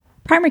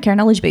Primary Care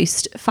Knowledge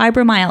Boost,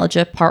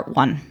 Fibromyalgia Part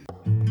 1.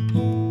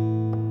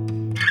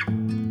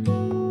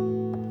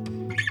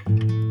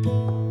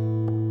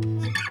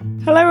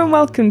 Hello and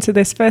welcome to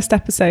this first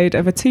episode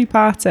of a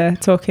two-parter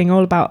talking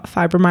all about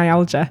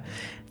fibromyalgia.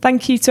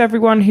 Thank you to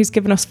everyone who's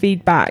given us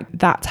feedback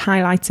that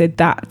highlighted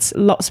that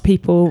lots of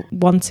people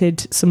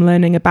wanted some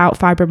learning about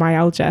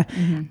fibromyalgia.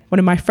 Mm-hmm. One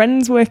of my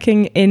friends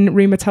working in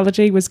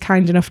rheumatology was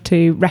kind enough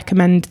to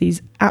recommend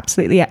these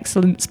absolutely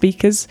excellent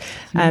speakers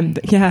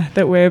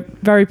that we're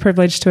very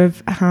privileged to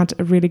have had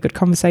a really good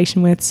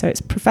conversation with. So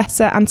it's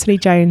Professor Anthony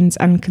Jones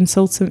and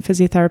consultant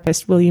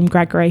physiotherapist William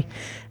Gregory,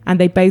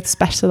 and they both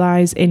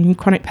specialise in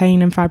chronic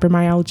pain and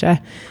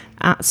fibromyalgia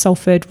at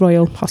Salford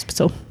Royal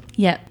Hospital.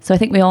 Yeah, so I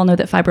think we all know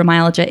that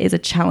fibromyalgia is a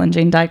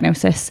challenging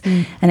diagnosis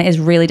and it is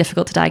really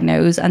difficult to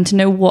diagnose, and to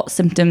know what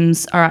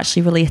symptoms are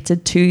actually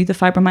related to the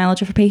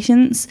fibromyalgia for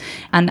patients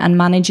and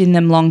managing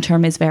them long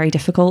term is very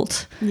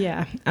difficult.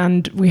 Yeah,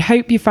 and we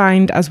hope you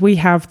find, as we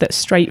have, that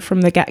straight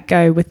from the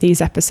get-go with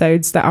these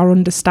episodes that our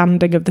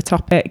understanding of the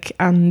topic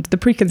and the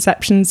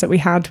preconceptions that we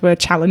had were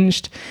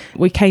challenged.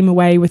 We came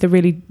away with a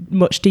really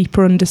much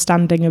deeper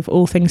understanding of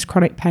all things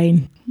chronic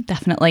pain.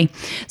 Definitely.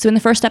 So in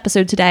the first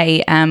episode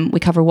today, we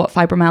cover what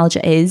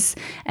fibromyalgia is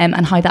and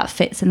how that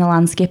fits in the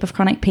landscape of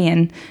chronic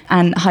pain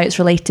and how it's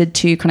related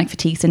to chronic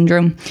fatigue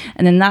syndrome.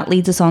 And then that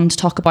leads us on to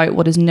talk about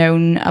what is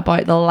known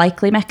about the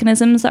likely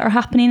mechanisms that are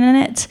happening in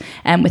it,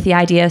 with the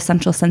idea of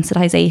central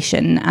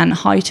sensitization and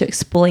how to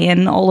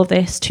explain all of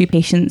this to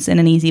patients in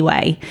an easy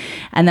way.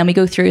 And then we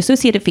go through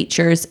associated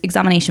features,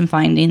 examination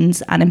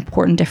findings, and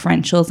important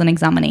differentials and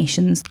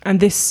examinations.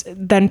 And this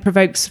then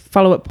provokes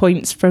follow-up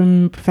points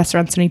from Professor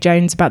Anthony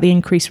Jones about the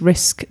increased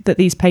risk that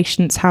these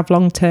patients have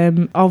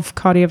long-term of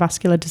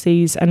cardiovascular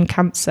disease and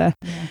cancer.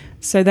 Yeah.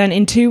 So then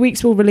in 2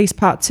 weeks we'll release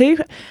part 2,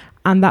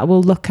 and that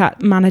will look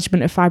at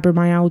management of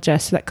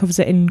fibromyalgia. So that covers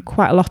it in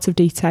quite a lot of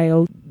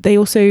detail. They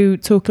also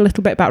talk a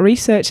little bit about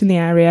research in the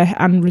area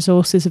and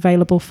resources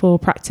available for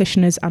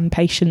practitioners and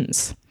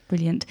patients.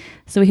 Brilliant.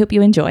 So we hope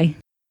you enjoy.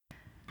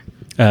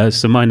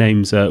 So my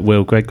name's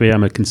Will Gregory.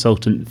 I'm a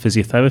consultant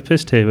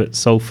physiotherapist here at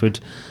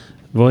Salford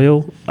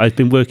Royal. I've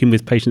been working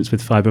with patients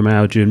with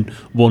fibromyalgia in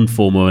one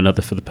form or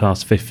another for the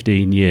past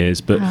 15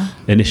 years, but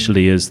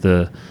initially as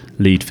the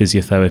lead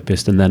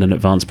physiotherapist and then an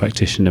advanced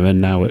practitioner,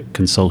 and now at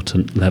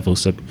consultant level.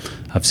 So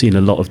I've seen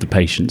a lot of the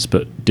patients,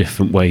 but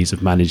different ways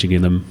of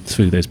managing them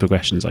through those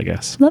progressions, I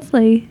guess.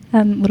 Lovely.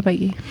 What about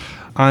you?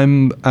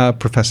 I'm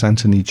Professor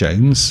Anthony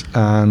Jones,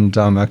 and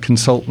I'm a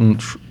consultant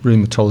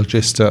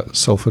rheumatologist at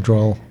Salford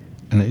Royal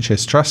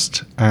NHS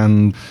Trust,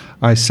 and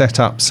I set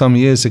up some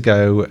years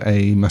ago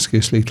a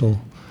musculoskeletal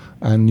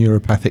and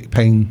neuropathic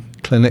pain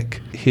clinic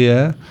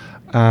here,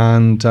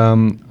 and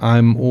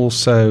I'm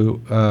also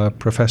a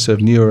professor of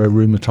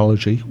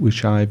neurorheumatology,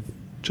 which I've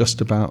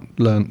just about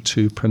learnt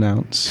to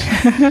pronounce,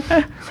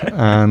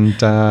 and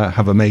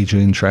have a major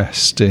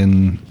interest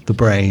in the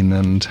brain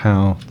and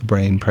how the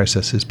brain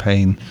processes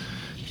pain,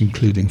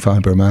 including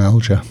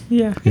fibromyalgia.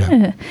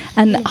 Yeah.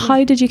 And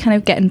how did you kind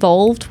of get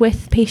involved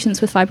with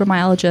patients with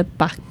fibromyalgia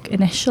back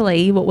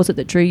initially? What was it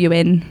that drew you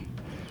in?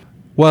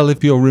 Well,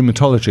 if you're a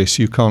rheumatologist,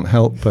 you can't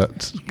help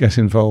but get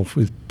involved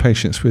with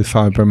patients with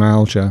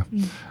fibromyalgia.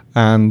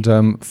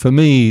 And for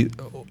me,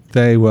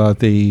 they were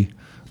the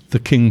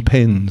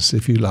kingpins,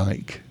 if you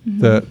like,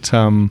 that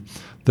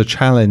the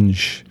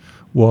challenge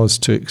was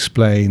to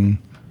explain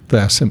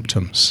their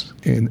symptoms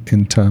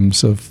in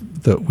terms of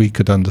that we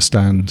could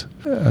understand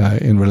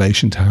in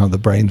relation to how the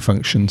brain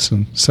functions.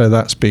 And so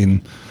that's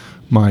been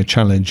my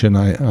challenge, and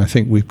I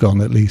think we've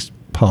gone at least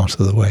part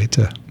of the way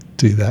to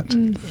do that.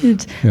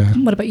 Good. Yeah.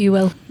 What about you,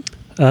 Will?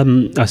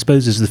 I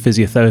suppose as the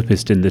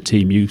physiotherapist in the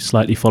team, you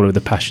slightly follow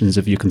the passions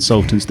of your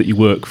consultants that you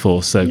work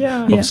for. So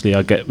obviously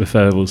I get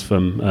referrals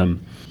from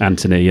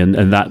Anthony, and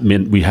that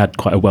meant we had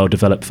quite a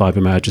well-developed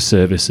fibromyalgia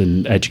service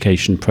and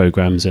education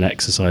programs and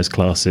exercise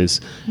classes,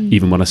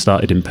 even when I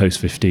started in post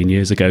 15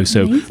 years ago.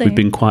 So we've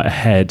been quite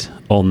ahead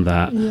on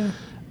that. Yeah.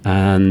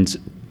 And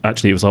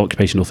actually it was our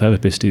occupational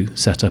therapist who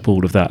set up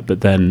all of that,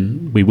 but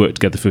then we worked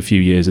together for a few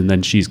years, and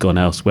then she's gone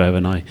elsewhere,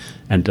 and I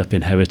end up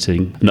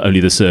inheriting not only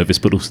the service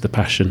but also the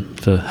passion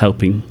for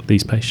helping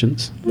these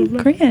patients.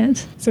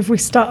 Great. So if we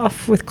start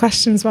off with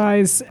questions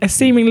wise, a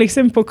seemingly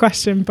simple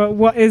question, but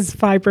what is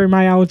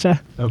fibromyalgia?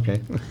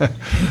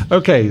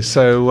 Okay,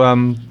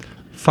 so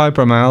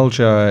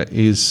fibromyalgia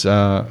is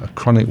a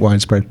chronic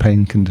widespread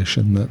pain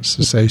condition that's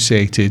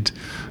associated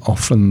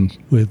often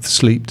with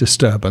sleep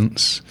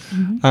disturbance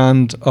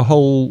and a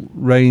whole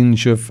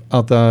range of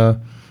other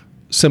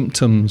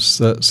symptoms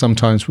that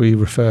sometimes we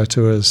refer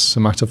to as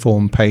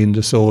somatoform pain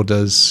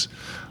disorders.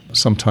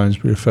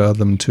 Sometimes we refer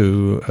them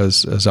to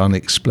as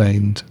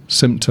unexplained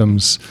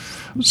symptoms,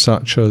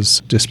 such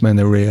as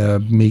dysmenorrhea,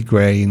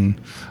 migraine,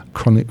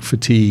 chronic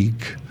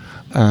fatigue,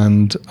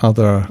 and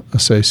other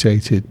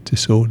associated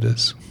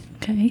disorders.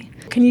 Okay.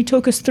 Can you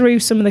talk us through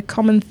some of the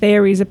common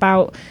theories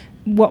about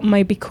what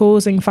may be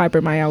causing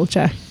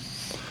fibromyalgia?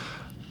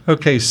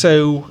 Okay,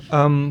 so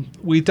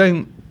we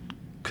don't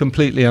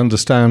completely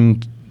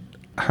understand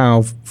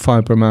how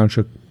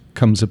fibromyalgia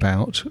comes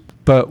about.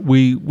 But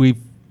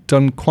we've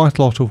done quite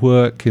a lot of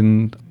work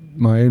in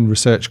my own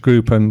research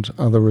group and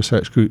other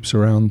research groups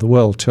around the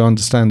world to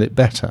understand it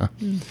better.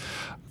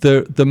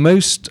 The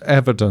most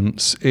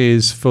evidence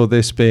is for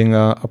this being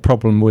a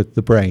problem with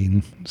the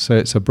brain. So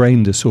it's a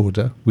brain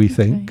disorder, we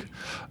think.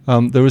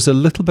 There is a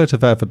little bit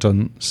of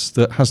evidence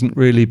that hasn't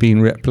really been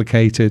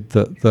replicated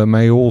that there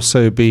may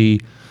also be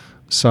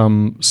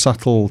some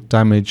subtle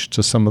damage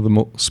to some of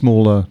the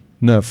smaller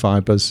nerve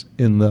fibers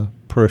in the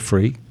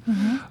periphery.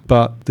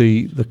 But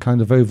the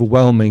kind of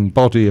overwhelming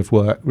body of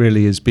work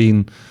really has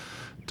been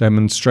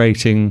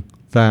demonstrating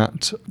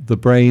that the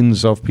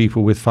brains of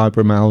people with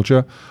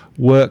fibromyalgia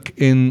work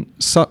in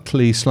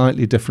subtly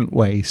slightly different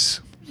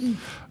ways.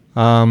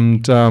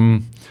 And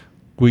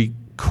we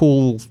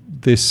call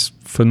this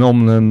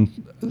phenomenon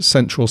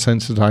central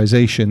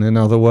sensitization. In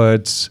other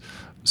words,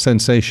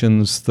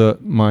 sensations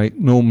that might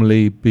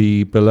normally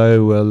be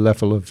below a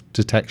level of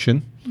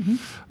detection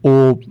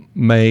or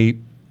may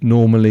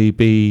normally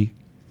be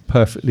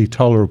perfectly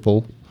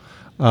tolerable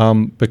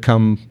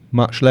become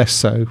much less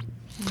so.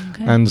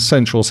 And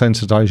central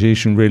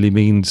sensitization really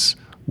means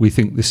we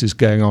think this is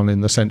going on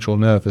in the central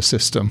nervous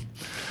system.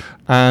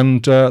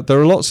 And there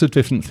are lots of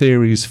different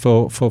theories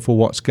for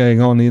what's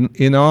going on.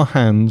 In our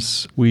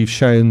hands, we've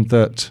shown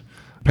that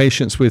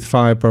patients with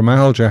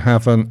fibromyalgia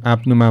have an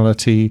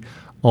abnormality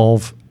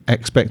of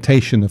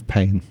expectation of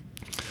pain,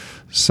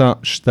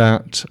 such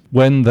that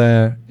when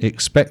they're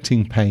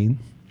expecting pain,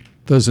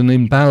 there's an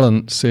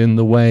imbalance in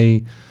the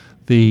way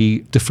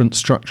the different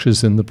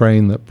structures in the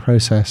brain that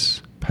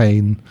process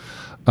pain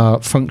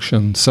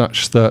function,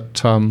 such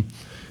that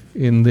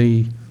in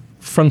the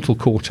frontal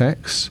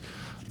cortex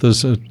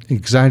there's an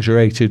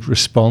exaggerated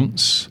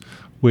response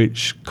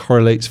which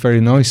correlates very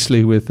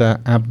nicely with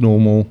their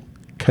abnormal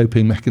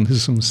coping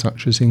mechanisms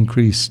such as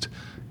increased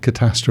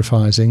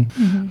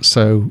catastrophizing.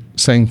 So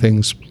saying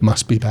things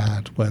must be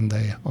bad when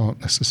they aren't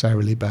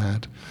necessarily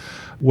bad.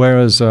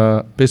 Whereas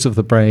a bit of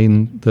the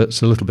brain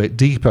that's a little bit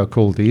deeper,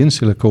 called the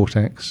insular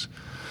cortex,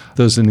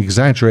 there's an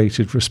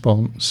exaggerated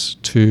response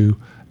to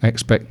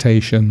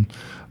expectation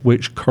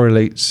which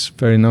correlates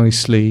very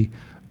nicely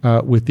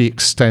with the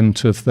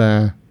extent of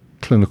their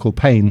clinical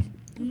pain.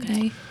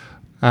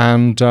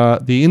 And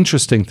the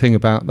interesting thing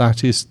about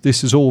that is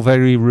this is all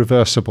very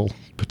reversible,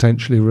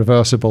 potentially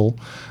reversible,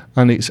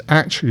 and it's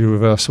actually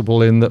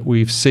reversible in that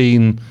we've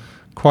seen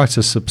quite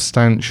a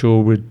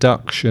substantial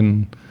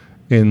reduction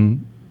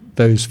in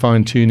those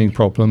fine-tuning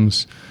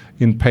problems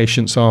in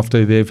patients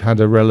after they've had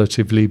a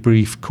relatively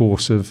brief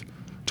course of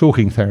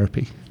talking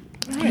therapy.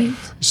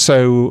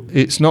 So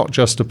it's not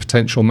just a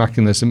potential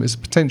mechanism, it's a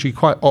potentially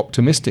quite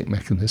optimistic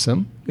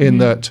mechanism in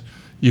that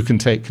you can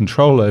take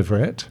control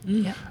over it,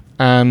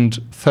 and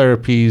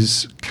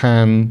therapies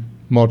can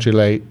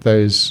modulate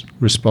those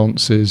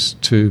responses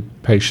to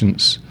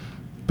patients'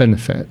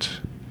 benefit.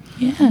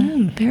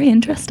 Very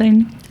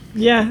interesting.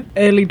 Yeah,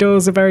 early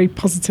doors, a very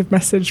positive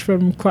message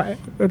from quite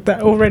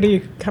that already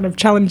kind of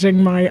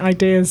challenging my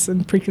ideas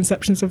and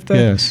preconceptions of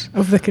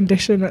the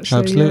condition.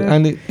 Actually, absolutely,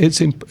 and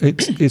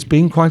it's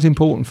been quite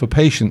important for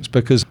patients,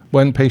 because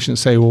when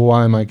patients say, "Well,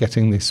 why am I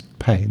getting this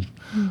pain?"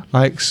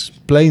 I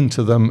explain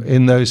to them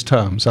in those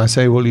terms. I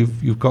say, "Well,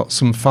 you've got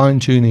some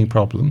fine-tuning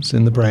problems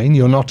in the brain.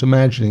 You're not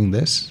imagining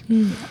this,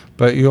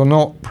 but you're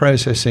not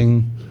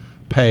processing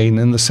pain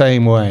in the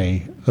same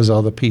way as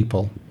other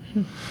people."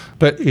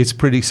 But it's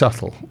pretty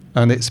subtle,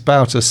 and it's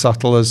about as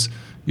subtle as,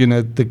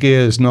 the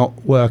gears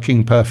not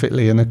working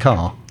perfectly in a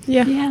car.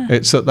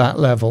 It's at that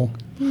level,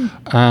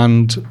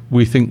 and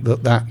we think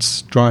that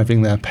that's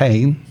driving their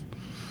pain,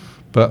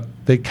 but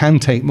they can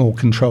take more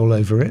control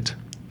over it.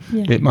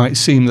 It might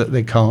seem that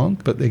they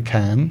can't, but they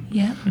can,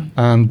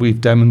 and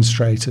we've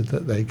demonstrated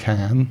that they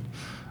can,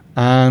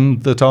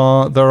 and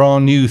that there are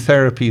new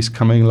therapies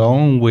coming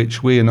along,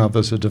 which we and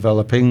others are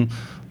developing,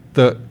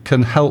 that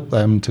can help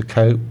them to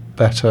cope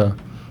better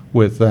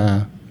with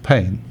their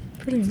pain.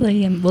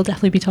 Brilliant. We'll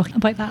definitely be talking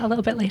about that a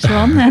little bit later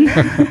on then.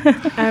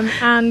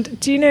 And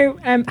do you know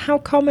how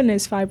common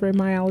is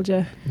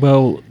fibromyalgia?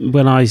 Well,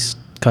 when I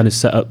kind of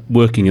set up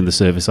working in the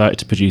service, I had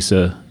to produce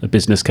a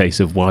business case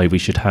of why we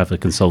should have a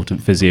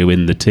consultant physio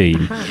in the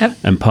team.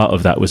 And part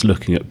of that was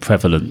looking at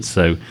prevalence.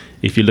 So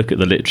if you look at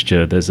the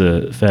literature, there's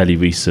a fairly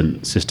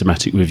recent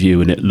systematic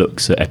review, and it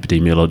looks at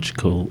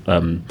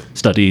epidemiological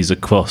studies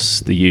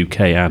across the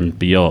UK and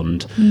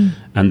beyond.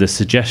 And the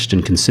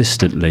suggestion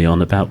consistently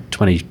on about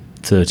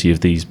 20-30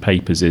 of these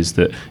papers is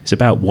that it's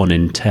about 1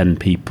 in 10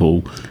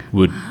 people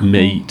would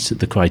meet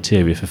the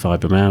criteria for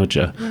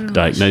fibromyalgia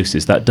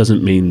diagnosis. That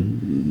doesn't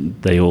mean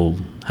they all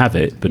have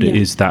it, but it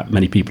is that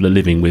many people are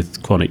living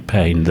with chronic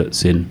pain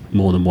that's in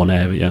more than one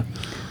area.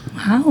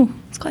 Wow,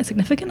 it's quite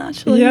significant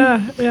actually.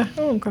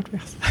 Oh God,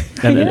 yes.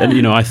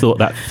 And I thought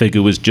that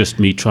figure was just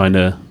me trying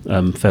to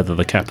feather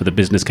the cap of the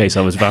business case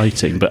I was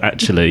writing, but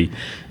actually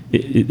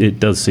it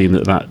does seem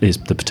that is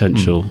the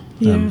potential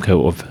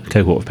cohort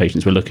of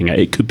patients we're looking at.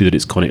 It could be that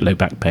it's chronic low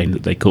back pain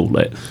that they call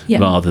it,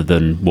 rather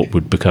than what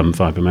would become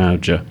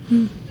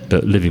fibromyalgia.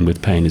 But living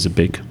with pain is a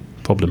big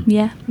problem.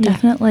 Yeah,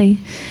 definitely.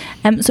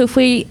 So if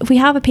we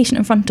have a patient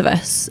in front of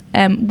us,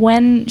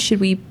 when should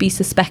we be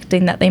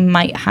suspecting that they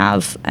might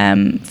have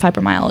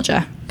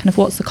fibromyalgia? Kind of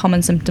what's the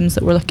common symptoms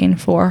that we're looking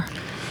for?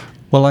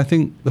 Well, I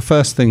think the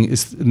first thing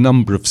is the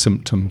number of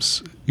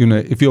symptoms.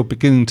 If you're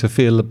beginning to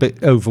feel a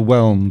bit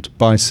overwhelmed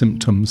by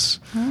symptoms,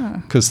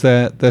 because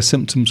their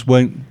symptoms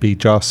won't be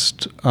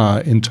just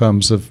in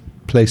terms of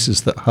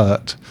places that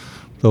hurt.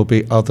 There'll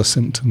be other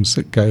symptoms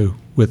that go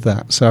with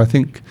that. So I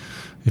think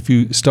if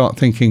you start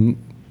thinking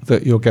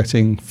that you're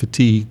getting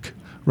fatigue,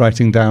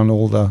 writing down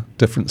all the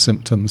different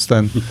symptoms,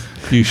 then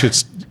you should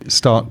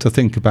start to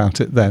think about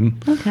it then.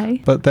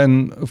 Okay. But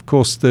then, of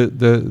course,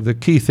 the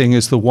key thing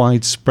is the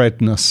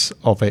widespreadness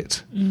of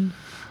it.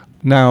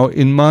 Now,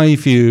 in my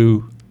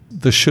view,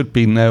 there should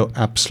be no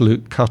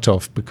absolute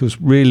cutoff, because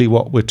really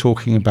what we're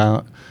talking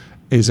about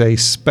is a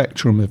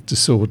spectrum of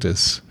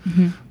disorders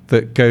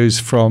that goes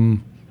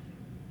from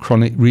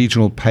chronic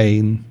regional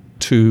pain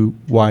to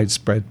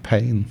widespread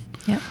pain.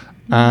 Yep.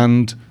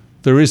 And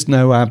there is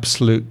no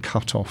absolute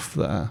cutoff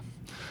there.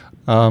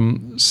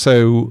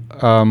 So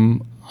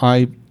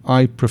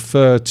I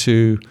prefer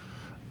to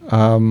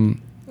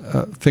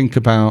think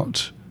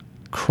about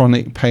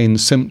chronic pain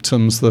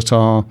symptoms that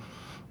are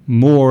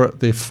more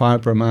at the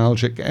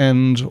fibromyalgic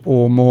end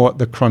or more at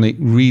the chronic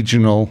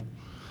regional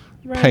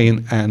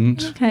pain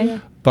end. Okay. Yeah.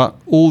 But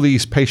all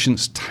these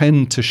patients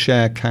tend to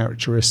share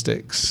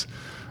characteristics.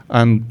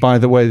 And by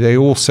the way, they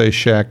also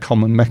share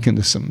common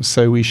mechanisms.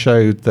 So we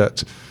showed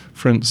that,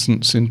 for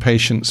instance, in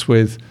patients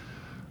with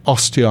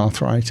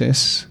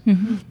osteoarthritis,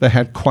 they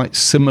had quite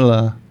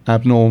similar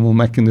abnormal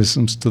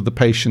mechanisms to the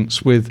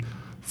patients with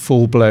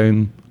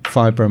full-blown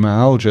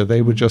fibromyalgia.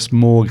 They were just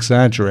more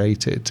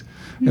exaggerated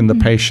in the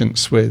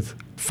patients with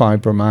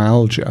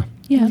fibromyalgia.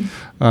 Yeah.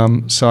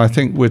 So I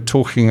think we're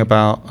talking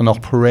about an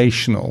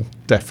operational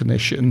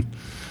definition,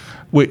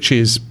 which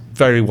is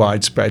very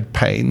widespread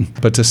pain,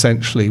 but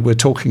essentially we're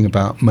talking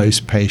about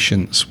most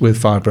patients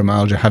with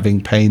fibromyalgia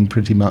having pain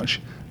pretty much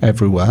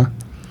everywhere,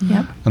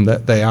 Yep. and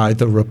that they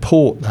either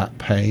report that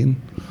pain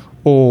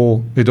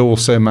or it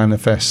also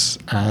manifests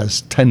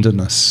as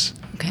tenderness,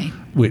 Okay.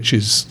 which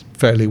is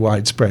fairly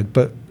widespread,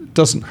 but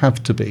doesn't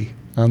have to be.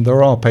 And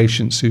there are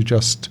patients who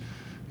just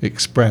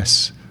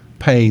express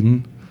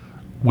pain,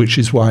 which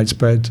is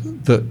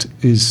widespread, that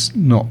is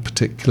not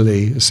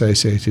particularly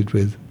associated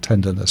with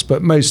tenderness.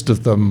 But most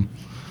of them,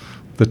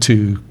 the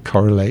two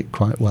correlate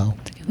quite well.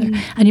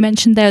 And you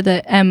mentioned there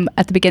that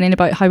at the beginning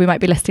about how we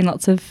might be listing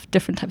lots of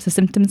different types of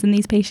symptoms in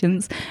these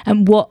patients.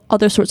 And what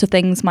other sorts of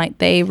things might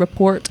they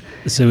report?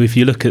 So if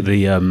you look at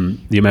the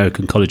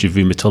American College of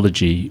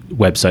Rheumatology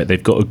website,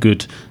 they've got a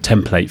good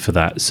template for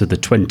that. So the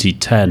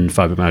 2010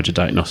 fibromyalgia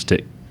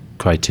diagnostic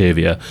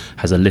criteria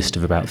has a list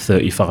of about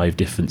 35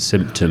 different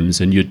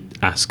symptoms, and you'd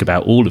ask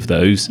about all of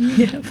those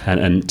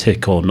and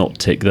tick or not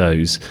tick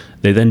those.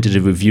 They then did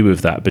a review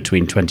of that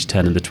between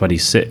 2010 and the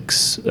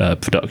 26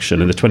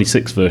 production, and the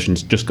 26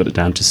 version's just got it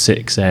down to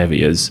 6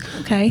 areas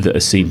that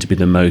are seen to be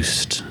the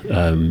most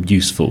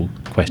useful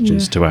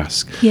questions to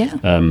ask. Yeah.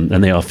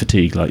 And they are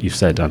fatigue, like you've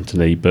said,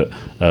 Anthony, but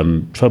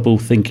trouble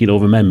thinking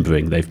or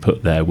remembering, they've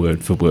put there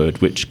word for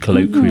word, which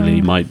colloquially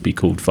might be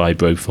called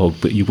fibro fog,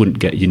 but you wouldn't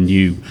get your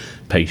new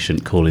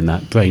patient calling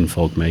that brain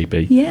fog,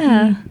 maybe.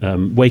 Yeah.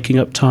 Waking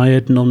up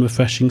tired,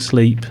 non-refreshing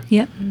sleep.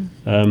 Yep.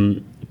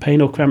 Pain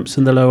or cramps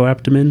in the lower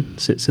abdomen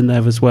sits in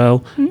there as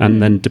well.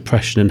 And then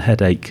depression and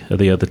headache are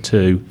the other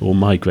two, or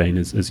migraine,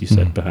 as you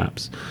said,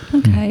 perhaps.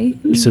 Okay.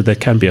 So there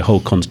can be a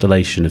whole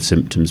constellation of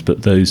symptoms,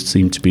 but those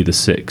seem to be the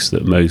 6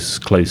 that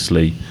most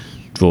closely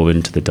draw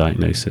into the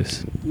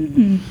diagnosis.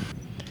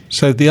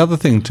 So the other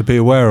thing to be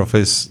aware of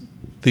is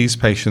these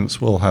patients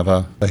will have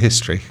a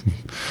history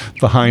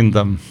behind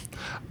them.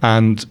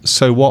 And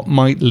so what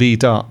might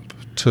lead up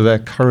to their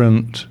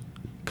current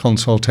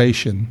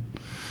consultation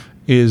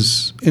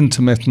is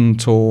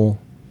intermittent or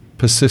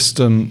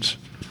persistent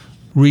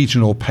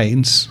regional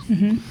pains.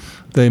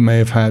 They may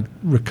have had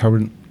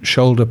recurrent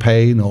shoulder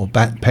pain or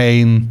back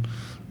pain.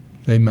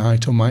 They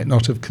might or might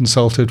not have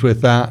consulted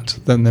with that.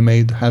 Then they may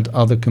have had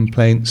other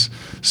complaints.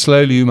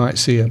 Slowly you might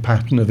see a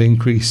pattern of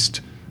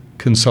increased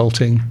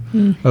consulting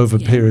over a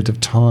period of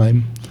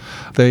time.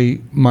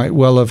 They might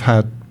well have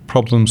had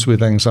problems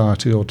with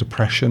anxiety or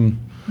depression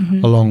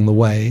along the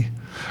way.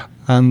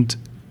 And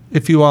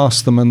if you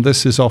ask them, and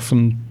this is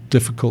often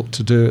difficult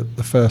to do at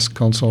the first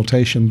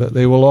consultation, but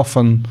they will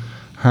often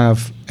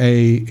have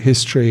a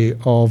history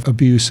of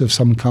abuse of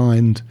some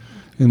kind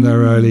in their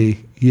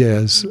early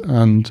years,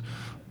 and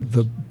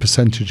the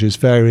percentages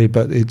vary,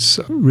 but it's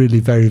really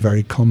very,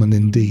 very common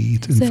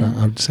indeed. In fact,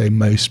 I would say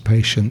most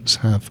patients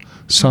have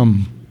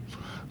some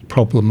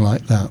problem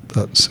like that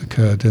that's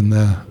occurred in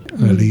their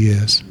early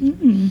years.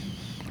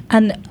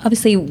 And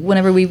obviously,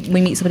 whenever we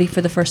meet somebody for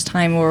the first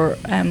time, or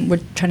we're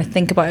trying to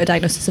think about a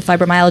diagnosis of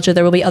fibromyalgia,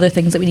 there will be other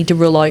things that we need to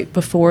rule out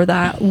before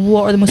that.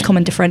 What are the most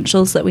common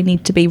differentials that we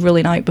need to be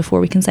ruling out before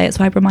we can say it's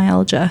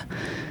fibromyalgia?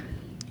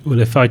 Well,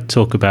 if I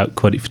talk about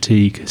chronic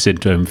fatigue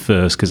syndrome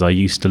first, because I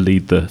used to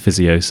lead the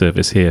physio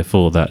service here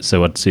for that,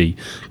 so I'd see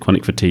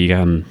chronic fatigue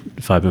and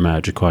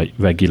fibromyalgia quite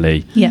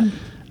regularly. Yeah.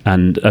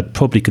 And I'd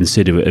probably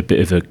consider it a bit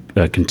of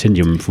a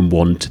continuum from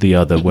one to the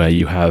other, where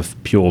you have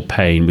pure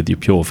pain with your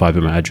pure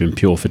fibromyalgia and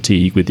pure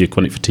fatigue with your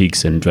chronic fatigue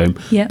syndrome,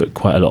 but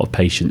quite a lot of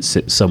patients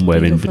sit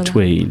somewhere in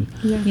between.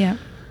 Yeah.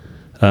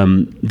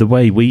 The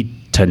way we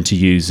tend to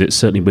use it,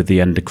 certainly with the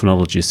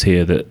endocrinologists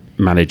here that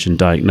manage and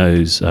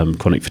diagnose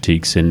chronic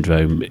fatigue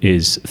syndrome,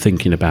 is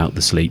thinking about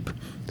the sleep.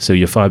 So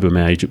your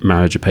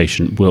fibromyalgia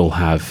patient will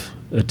have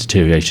a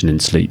deterioration in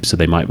sleep, so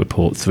they might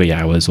report 3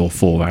 hours or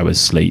 4 hours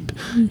sleep.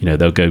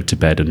 They'll go to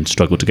bed and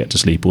struggle to get to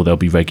sleep, or they'll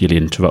be regularly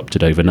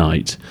interrupted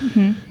overnight.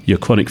 Your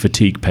chronic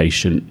fatigue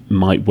patient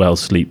might well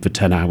sleep for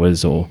 10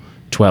 hours or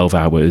 12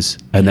 hours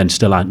and then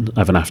still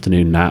have an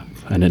afternoon nap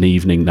and an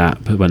evening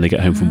nap when they get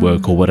home from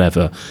work or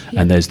whatever,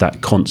 and there's that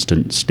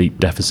constant sleep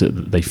deficit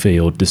that they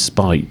feel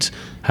despite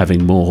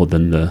having more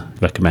than the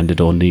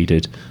recommended or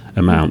needed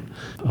amount.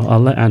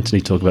 I'll let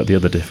Anthony talk about the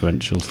other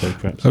differentials though,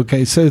 perhaps.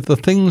 Okay, so the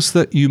things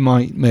that you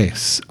might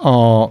miss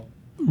are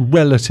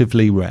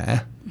relatively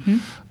rare.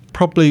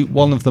 Probably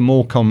one of the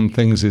more common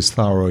things is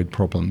thyroid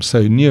problems.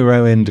 So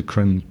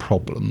neuroendocrine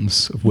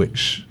problems, of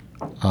which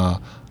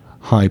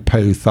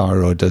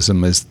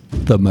hypothyroidism is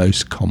the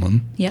most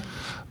common. Yep.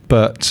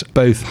 But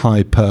both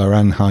hyper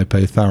and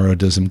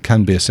hypothyroidism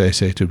can be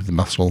associated with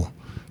muscle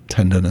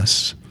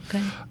tenderness.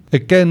 Okay.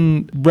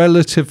 Again,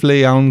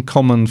 relatively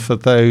uncommon for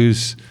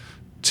those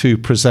to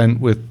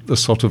present with the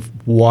sort of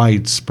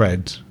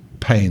widespread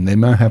pain. They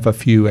may have a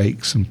few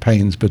aches and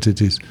pains, but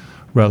it is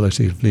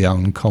relatively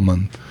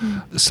uncommon.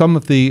 Some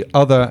of the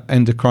other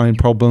endocrine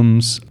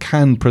problems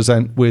can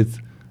present with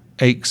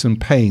aches and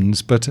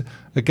pains, but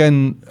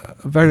again,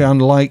 very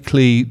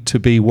unlikely to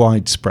be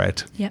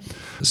widespread. Yep.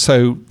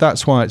 So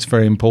that's why it's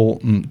very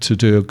important to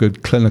do a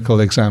good clinical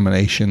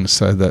examination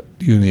so that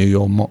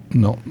you're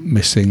not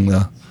missing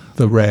the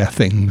rare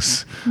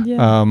things.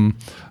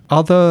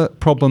 Other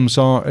problems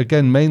are,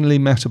 again, mainly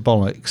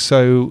metabolic.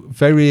 So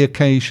very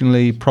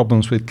occasionally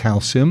problems with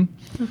calcium.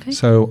 Okay.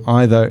 So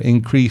either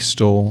increased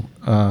or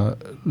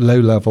low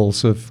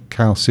levels of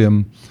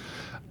calcium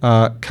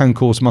can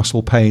cause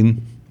muscle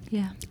pain.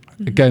 Yeah.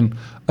 Again,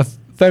 a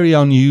very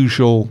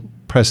unusual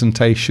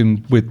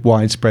presentation with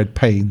widespread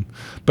pain,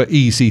 but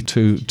easy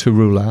to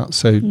rule out.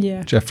 So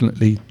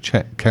definitely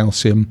check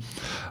calcium.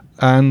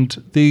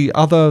 And the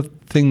other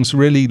things,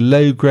 really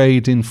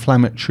low-grade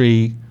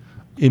inflammatory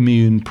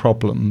immune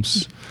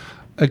problems.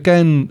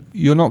 Again,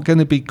 you're not going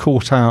to be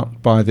caught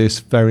out by this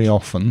very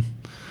often.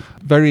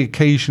 Very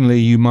occasionally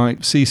you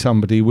might see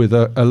somebody with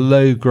a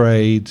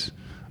low-grade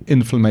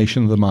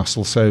inflammation of the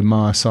muscle, so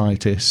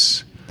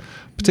myositis,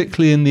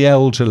 particularly in the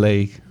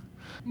elderly,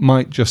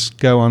 might just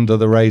go under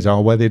the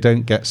radar where they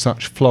don't get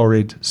such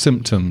florid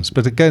symptoms.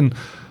 But again,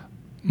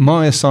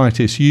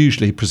 myositis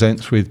usually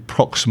presents with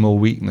proximal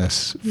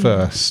weakness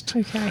first.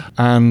 Okay.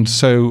 And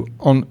so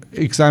on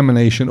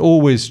examination,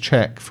 always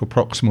check for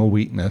proximal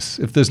weakness.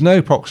 If there's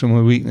no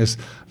proximal weakness,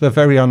 they're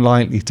very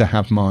unlikely to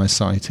have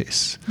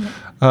myositis.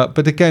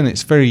 But again,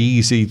 it's very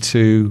easy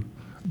to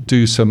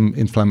do some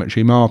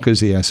inflammatory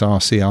markers, ESR,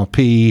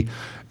 CRP.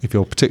 If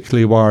you're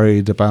particularly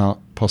worried about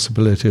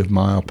possibility of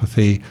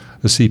myopathy,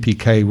 the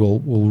CPK will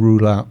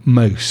rule out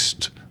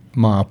most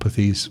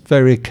myopathies.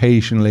 Very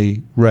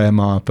occasionally, rare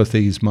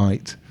myopathies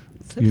might,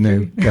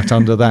 get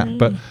under that.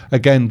 But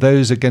again,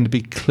 those are going to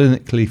be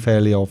clinically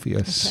fairly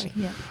obvious. Okay.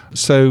 Yeah.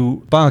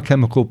 So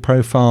biochemical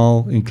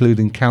profile,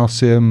 including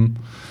calcium,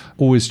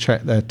 always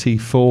check their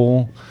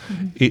T4.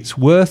 It's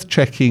worth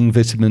checking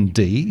vitamin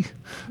D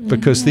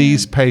because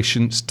these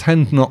patients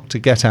tend not to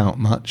get out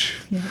much.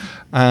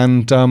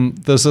 And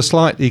there's a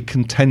slightly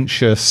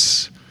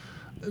contentious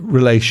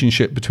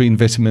relationship between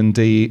vitamin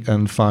D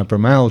and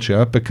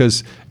fibromyalgia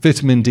because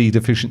vitamin D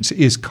deficiency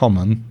is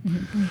common.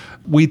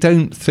 We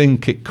don't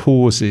think it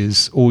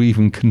causes or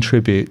even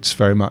contributes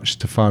very much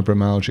to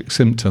fibromyalgic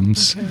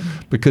symptoms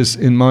because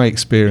in my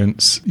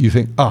experience you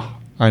think,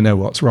 I know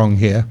what's wrong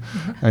here,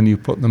 and you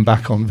put them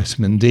back on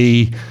vitamin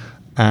D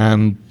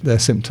and their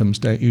symptoms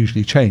don't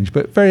usually change,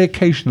 but very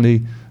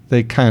occasionally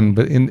they can.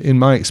 But in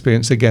my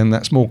experience, again,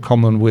 that's more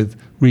common with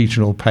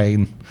regional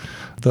pain,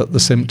 that the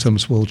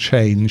symptoms will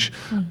change.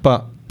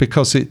 But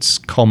because it's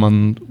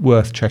common,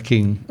 worth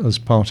checking as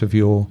part of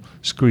your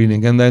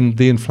screening. And then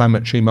the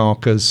inflammatory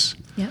markers,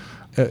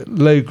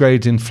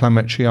 low-grade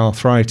inflammatory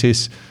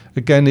arthritis,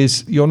 again,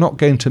 you're not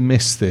going to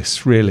miss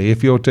this, really.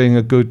 If you're doing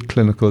a good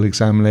clinical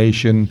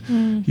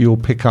examination, you'll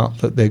pick up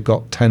that they've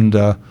got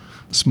tender,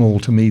 small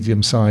to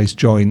medium-sized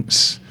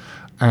joints.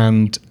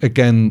 And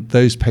again,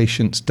 those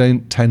patients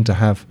don't tend to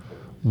have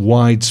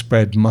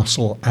widespread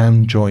muscle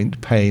and joint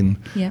pain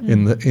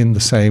in the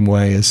same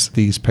way as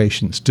these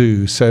patients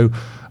do. So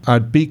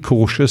I'd be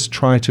cautious,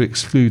 try to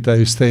exclude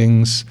those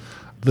things.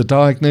 The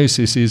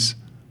diagnosis is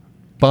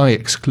by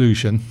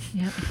exclusion.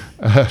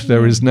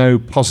 There is no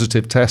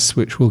positive tests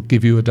which will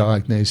give you a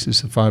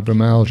diagnosis of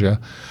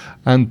fibromyalgia.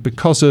 And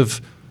because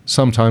of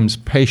sometimes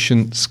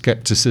patient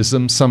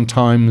skepticism,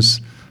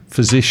 sometimes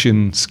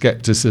physician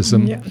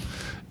skepticism,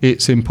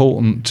 it's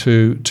important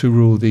to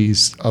rule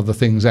these other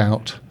things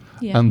out.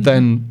 Yeah. And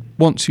then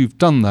once you've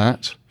done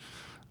that,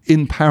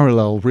 in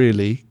parallel,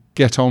 really,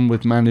 get on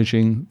with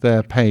managing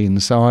their pain.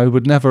 So I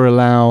would never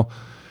allow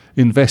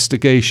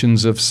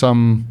investigations of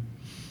some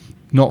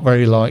not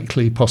very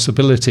likely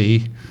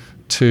possibility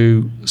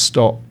to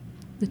stop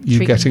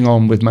you getting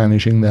on with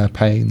managing their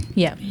pain.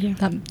 Yeah,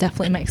 that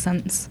definitely makes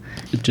sense.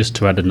 Just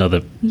to add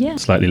another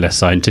slightly less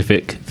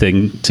scientific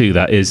thing to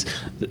that is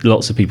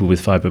lots of people with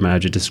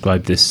fibromyalgia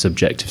describe this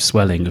subjective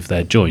swelling of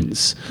their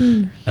joints.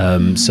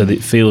 So that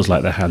it feels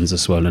like their hands are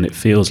swollen, it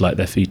feels like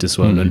their feet are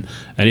swollen.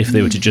 And if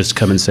they were to just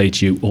come and say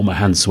to you, my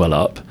hands swell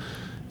up,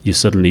 you're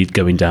suddenly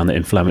going down the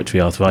inflammatory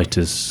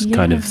arthritis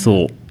kind of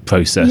thought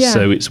process. Yeah.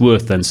 So it's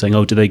worth then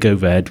saying, do they go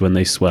red when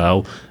they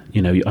swell? I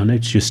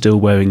notice you're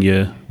still wearing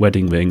your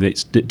wedding ring.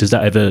 Does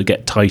that ever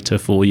get tighter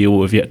for you,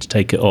 or have you yet to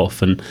take it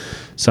off? And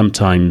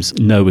sometimes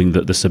knowing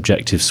that the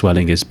subjective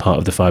swelling is part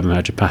of the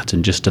fibromyalgia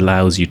pattern just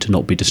allows you to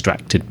not be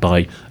distracted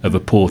by a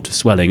report of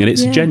swelling. And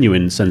it's a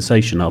genuine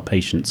sensation our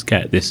patients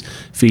get, this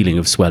feeling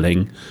of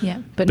swelling.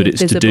 Yeah, but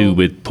it's visible. To do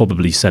with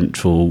probably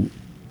central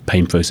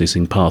pain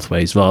processing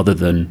pathways rather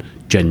than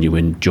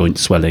genuine joint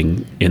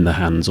swelling in the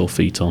hands or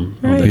feet on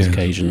those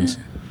occasions.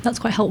 Yeah. That's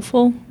quite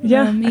helpful.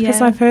 Yeah,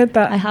 because I've heard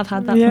that. I have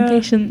had that from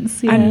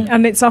patients. Yeah.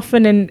 And it's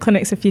often in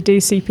clinics, if you do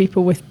see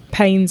people with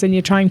pains and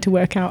you're trying to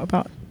work out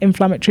about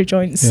inflammatory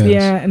joints,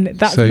 and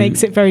that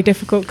makes it very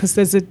difficult because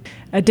there's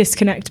a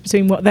disconnect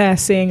between what they're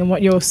seeing and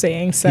what you're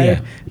seeing, so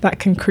that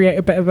can create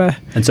a bit of a...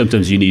 And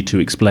sometimes you need to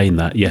explain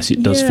that, yes,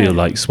 it does feel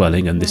like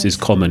swelling, and this is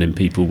common in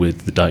people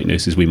with the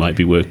diagnosis we might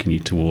be working you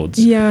towards.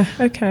 Yeah,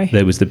 okay.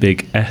 There was the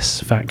big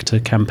S Factor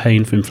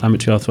campaign for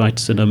inflammatory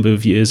arthritis a number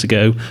of years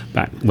ago,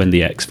 back when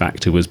the X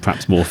Factor was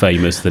perhaps more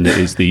famous than it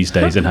is these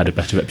days and had a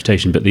better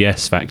reputation, but the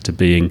S Factor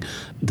being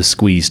the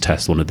squeeze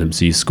test, one of them,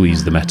 so you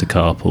squeeze the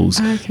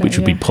metacarpals, which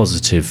would be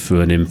positive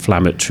for an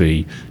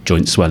inflammatory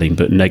joint swelling,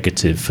 but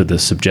negative for the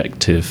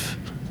subjective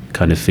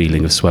kind of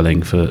feeling of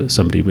swelling for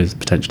somebody with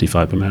potentially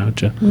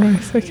fibromyalgia.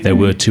 Right, okay. There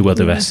were 2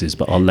 other S's,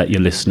 but I'll let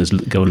your listeners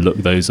go and look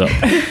those up.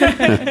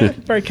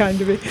 Very kind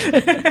of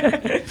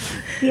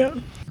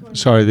you.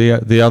 Sorry,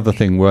 the other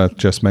thing worth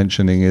just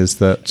mentioning is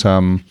that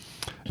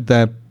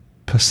their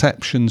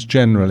perceptions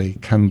generally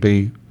can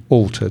be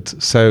altered.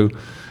 So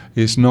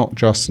it's not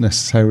just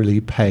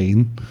necessarily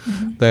pain.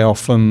 They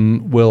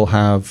often will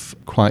have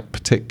quite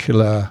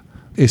particular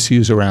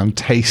issues around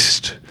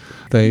taste.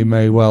 They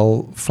may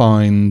well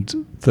find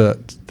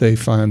that they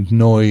find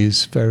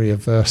noise very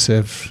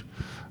aversive.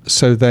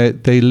 So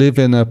they live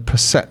in a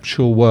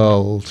perceptual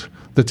world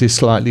that is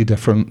slightly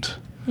different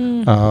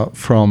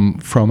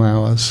from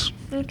ours.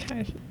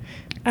 Okay.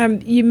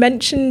 You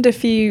mentioned a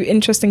few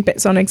interesting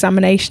bits on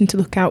examination to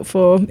look out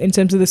for in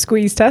terms of the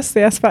squeeze test,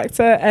 the S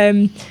Factor,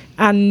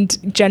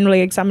 and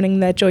generally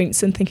examining their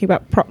joints and thinking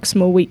about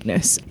proximal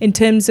weakness. In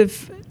terms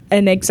of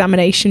an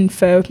examination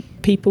for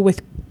people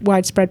with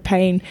widespread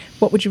pain,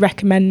 what would you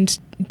recommend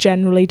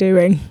generally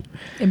doing?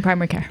 In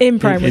primary care. In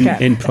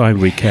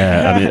primary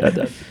care. I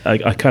mean,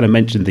 I kind of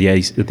mentioned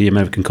the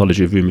American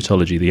College of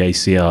Rheumatology, the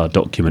ACR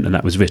document, and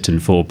that was written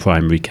for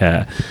primary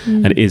care.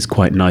 And it is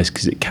quite nice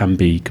because it can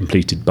be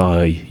completed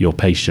by your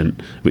patient,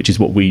 which is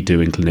what we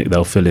do in clinic.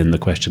 They'll fill in the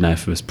questionnaire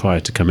for us prior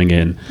to coming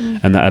in,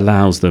 and that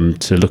allows them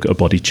to look at a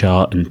body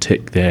chart and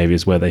tick the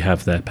areas where they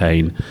have their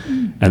pain,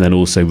 and then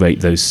also rate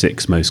those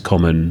 6 most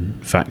common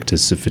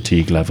factors of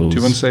fatigue levels. Do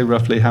you want to say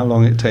roughly how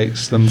long it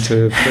takes them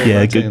to fill Yeah,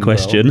 that good in?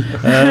 question.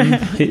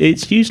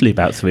 It's usually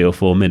about 3 or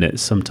 4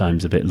 minutes,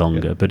 sometimes a bit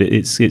longer, but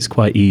it's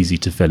quite easy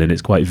to fill in.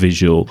 It's quite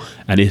visual,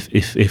 and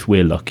if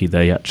we're lucky,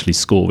 they actually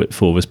score it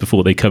for us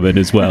before they come in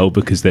as well,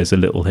 because there's a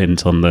little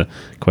hint on the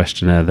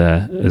questionnaire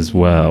there as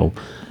well.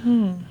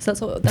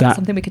 So that's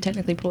something we could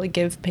technically probably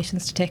give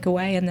patients to take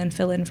away and then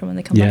fill in from when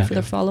they come back for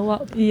their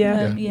follow-up.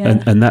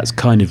 And that's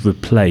kind of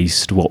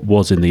replaced what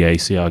was in the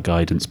ACR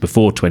guidance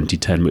before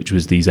 2010, which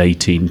was these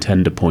 18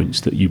 tender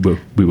points that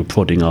we were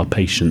prodding our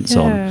patients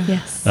on.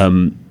 Yes.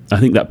 I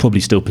think that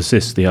probably still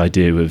persists, the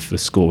idea of a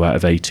score out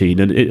of 18,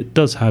 and it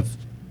does have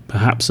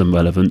perhaps some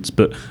relevance,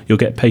 but you'll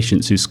get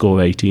patients who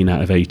score 18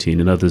 out of 18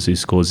 and others who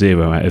score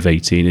 0 out of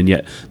 18, and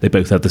yet they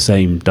both have the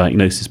same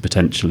diagnosis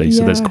potentially.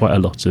 So there's quite a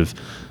lot of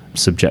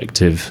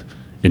subjective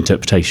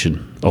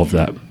interpretation of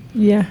that.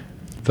 Yeah.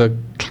 The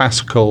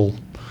classical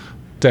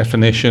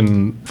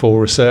definition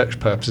for research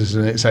purposes,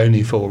 and it's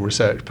only for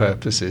research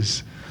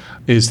purposes,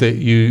 is that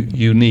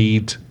you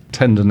need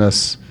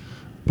tenderness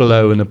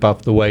below and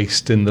above the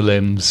waist in the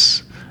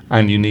limbs,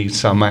 and you need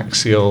some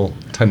axial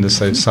tenderness,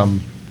 so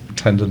some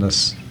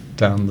tenderness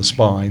down the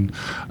spine,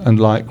 and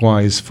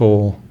likewise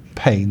for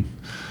pain.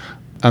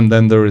 And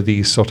then there are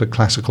these sort of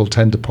classical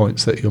tender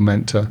points that you're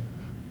meant to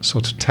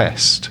sort of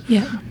test.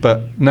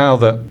 But now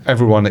that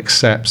everyone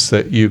accepts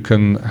that you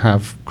can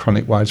have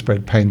chronic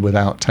widespread pain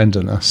without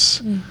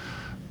tenderness,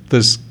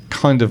 there's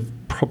kind of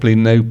probably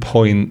no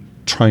point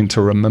trying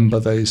to remember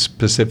those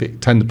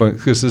specific tender points,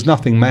 because there's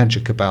nothing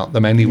magic about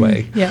them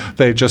anyway.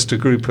 They're just a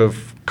group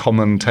of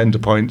common tender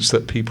points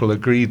that people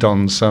agreed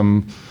on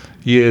some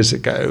years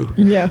ago.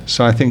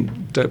 So I think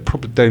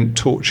probably don't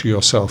torture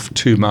yourself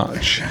too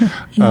much.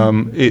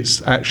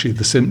 It's actually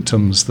the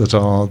symptoms that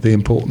are the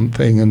important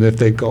thing, and if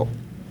they've got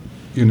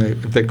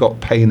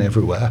pain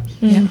everywhere,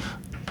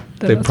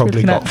 they've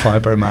probably got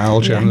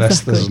fibromyalgia,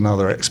 unless there's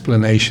another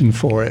explanation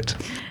for it.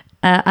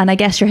 And I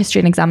guess your history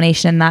and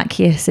examination in that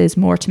case is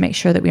more to make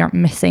sure that we aren't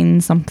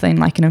missing something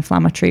like an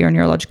inflammatory or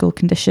neurological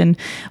condition,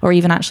 or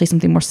even actually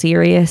something more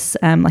serious,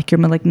 like your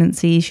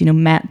malignancies,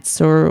 METs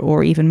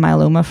or even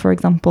myeloma, for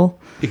example.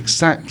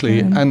 Exactly.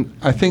 And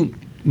I think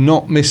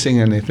not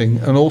missing anything,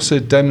 and also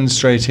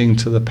demonstrating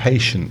to the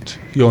patient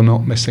you're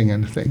not missing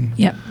anything.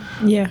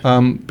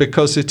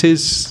 Because it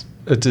is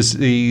a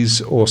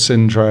disease or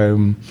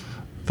syndrome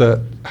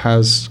that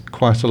has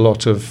quite a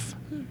lot of,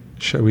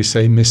 shall we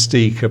say,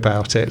 mystique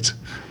about it.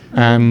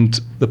 And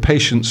the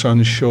patients are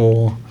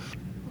unsure,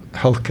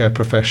 healthcare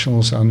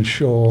professionals are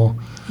unsure,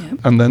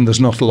 and then there's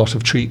not a lot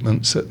of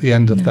treatments at the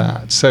end of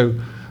that. So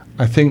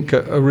I think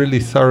a really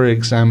thorough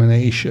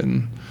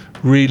examination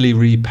really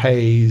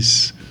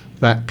repays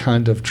that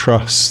kind of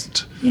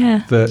trust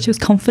that shows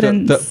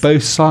confidence that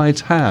both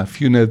sides have,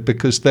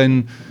 because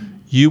then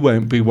you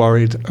won't be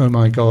worried, oh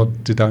my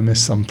God, did I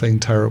miss something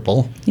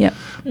terrible?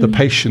 The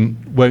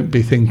patient won't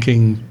be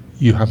thinking,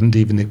 you haven't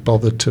even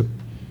bothered to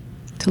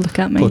look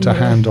at me, put a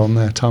hand on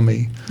their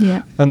tummy.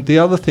 And the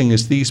other thing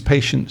is, these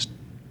patients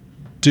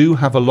do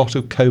have a lot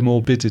of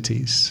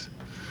comorbidities.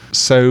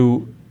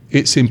 So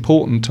it's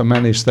important to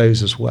manage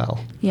those as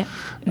well.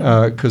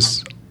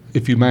 Because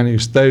if you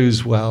manage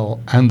those well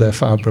and their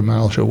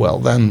fibromyalgia well,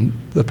 then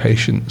the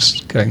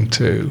patient's going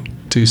to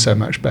do so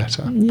much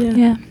better.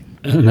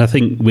 And I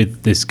think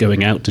with this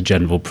going out to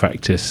general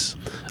practice,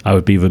 I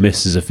would be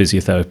remiss as a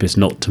physiotherapist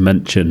not to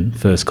mention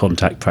first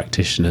contact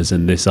practitioners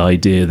and this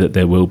idea that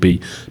there will be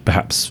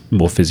perhaps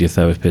more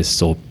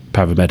physiotherapists or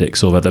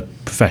paramedics or other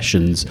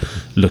professions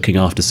looking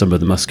after some of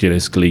the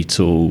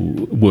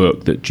musculoskeletal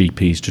work that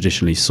GPs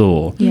traditionally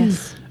saw.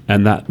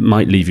 And that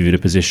might leave you in a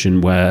position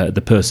where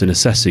the person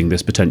assessing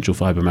this potential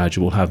fibromyalgia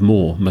will have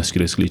more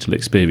musculoskeletal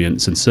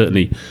experience. And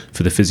certainly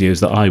for the physios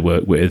that I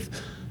work with,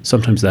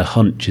 sometimes their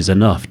hunch is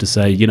enough to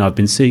say, I've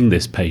been seeing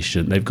this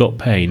patient, they've got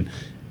pain,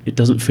 it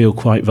doesn't feel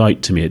quite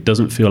right to me, it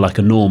doesn't feel like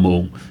a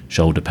normal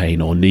shoulder pain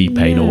or knee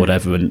pain or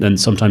whatever, and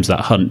sometimes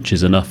that hunch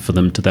is enough for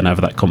them to then have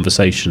that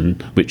conversation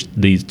which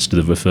leads to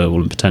the referral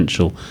and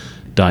potential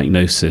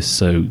diagnosis.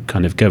 So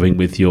kind of going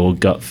with your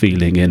gut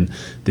feeling in,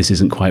 this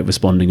isn't quite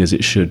responding as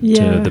it should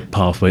to the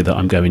pathway that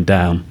I'm going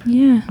down.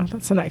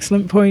 That's an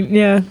excellent point.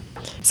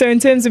 So in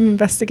terms of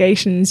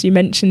investigations, you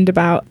mentioned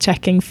about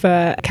checking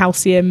for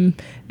calcium,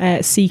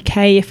 CK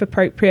if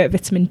appropriate,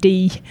 vitamin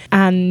D,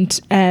 and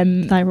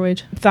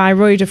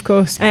thyroid, of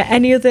course.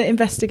 Any other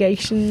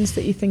investigations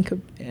that you think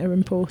are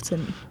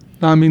important?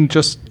 I mean,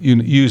 just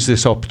use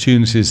this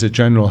opportunity as a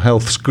general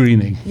health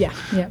screening.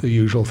 The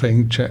usual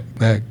thing: check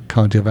their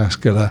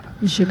cardiovascular,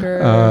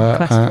 sugar,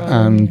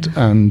 cholesterol,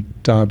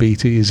 and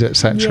diabetes,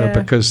 etc.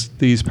 Because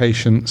these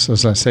patients,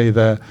 as I say,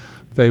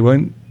 they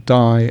won't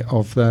die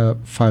of their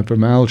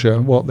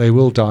fibromyalgia. What they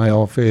will die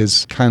of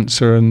is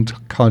cancer and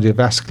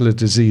cardiovascular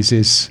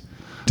diseases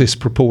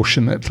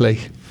disproportionately.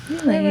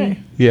 Really?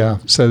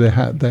 So they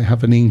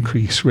have an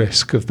increased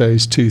risk of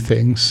those two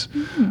things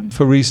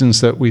for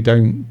reasons that we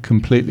don't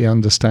completely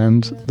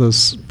understand.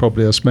 There's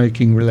probably a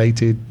smoking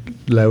related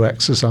low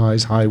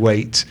exercise, high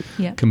weight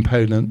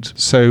component.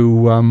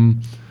 So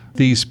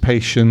these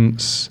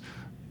patients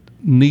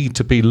need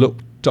to be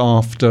looked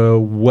after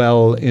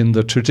well in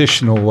the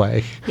traditional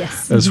way,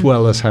 as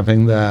well as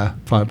having their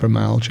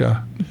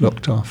fibromyalgia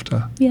looked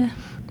after.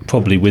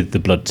 Probably with the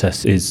blood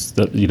test is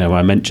that,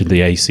 I mentioned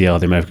the ACR,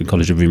 the American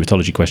College of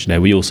Rheumatology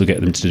questionnaire. We also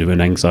get them to do an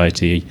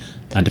anxiety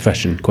and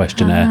depression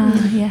questionnaire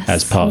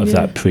as part of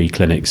that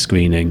pre-clinic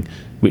screening,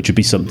 which would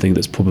be something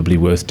that's probably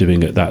worth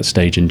doing at that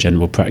stage in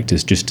general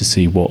practice, just to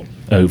see what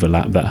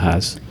overlap that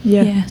has.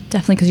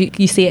 Definitely, because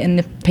you see it in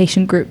the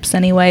patient groups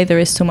anyway. There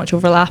is so much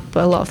overlap,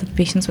 but a lot of the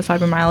patients with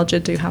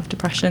fibromyalgia do have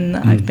depression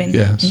that I've been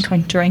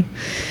encountering.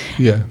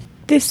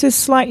 This is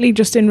slightly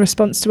just in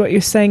response to what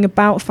you're saying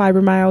about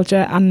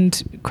fibromyalgia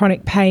and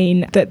chronic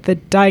pain, that the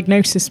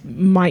diagnosis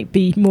might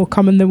be more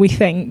common than we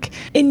think.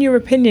 In your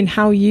opinion,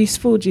 how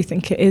useful do you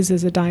think it is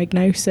as a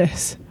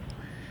diagnosis?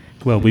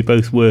 Well, we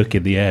both work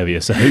in the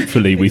area, so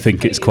hopefully we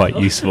think it's quite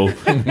useful.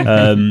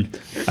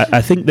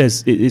 I think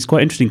it's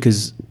quite interesting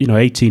because,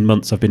 18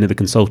 months I've been in the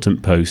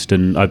consultant post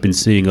and I've been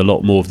seeing a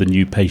lot more of the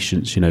new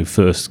patients,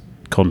 first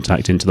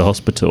contact into the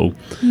hospital.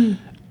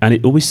 And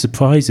it always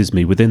surprises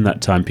me within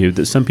that time period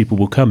that some people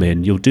will come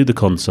in, you'll do the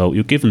consult,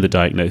 you'll give them the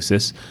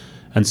diagnosis,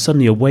 and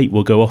suddenly a weight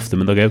will go off them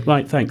and they'll go,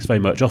 right, thanks very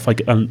much, off I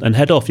go, and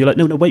head off. You're like,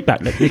 no, wait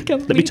back. Let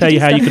me tell you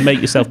how you can make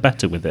yourself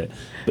better with it.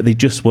 But they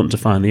just want to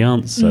find the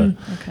answer.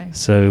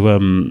 So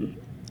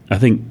I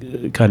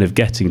think kind of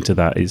getting to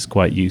that is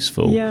quite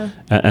useful. Yeah.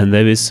 And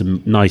there is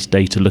some nice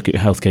data looking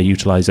at healthcare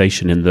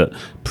utilisation in that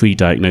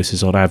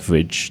pre-diagnosis on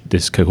average,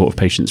 this cohort of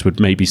patients would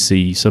maybe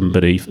see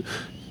somebody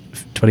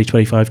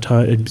 20-25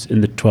 times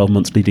in the 12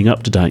 months leading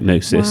up to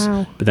diagnosis.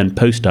 Wow. But then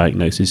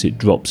post-diagnosis, it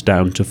drops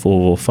down to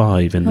 4 or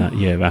 5 in that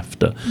year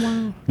after.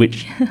 Wow.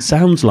 Which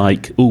sounds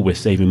like, we're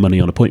saving money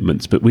on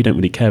appointments, but we don't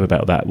really care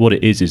about that. What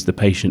it is the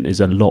patient is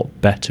a lot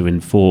better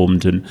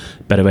informed and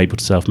better able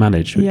to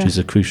self-manage, which is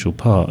a crucial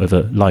part of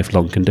a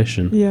lifelong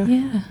condition.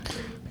 Yeah.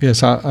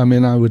 Yes, I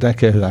mean, I would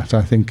echo that.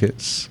 I think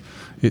it's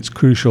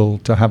crucial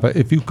to have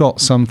if you've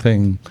got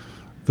something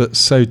that's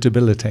so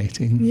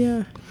debilitating,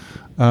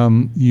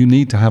 you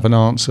need to have an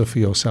answer for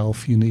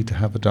yourself. You need to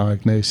have a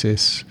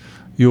diagnosis.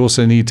 You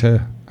also need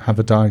to have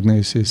a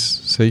diagnosis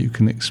so you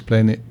can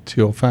explain it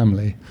to your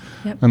family.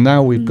 Yep. And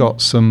now we've got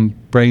some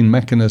brain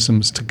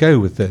mechanisms to go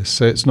with this.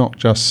 So it's not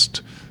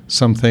just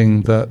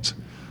something that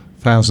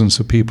thousands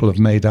of people have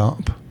made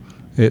up.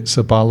 It's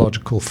a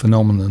biological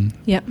phenomenon.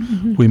 Yep.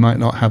 We might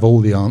not have all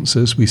the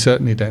answers. We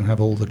certainly don't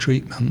have all the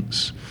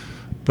treatments.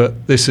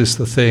 But this is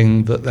the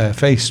thing that they're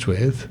faced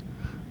with.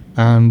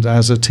 And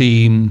as a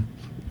team,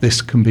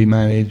 this can be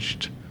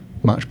managed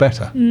much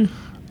better.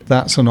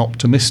 That's an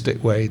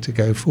optimistic way to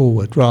go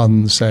forward, rather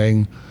than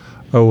saying,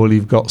 oh, well,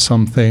 you've got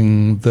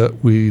something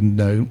that we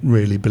don't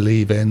really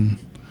believe in.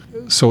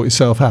 Sort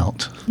yourself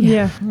out.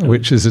 Yeah.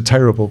 Which is a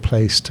terrible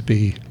place to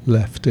be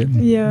left in,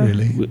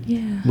 really.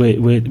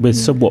 We're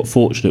somewhat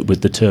fortunate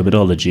with the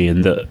terminology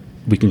in that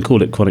we can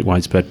call it chronic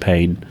widespread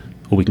pain,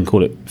 or we can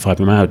call it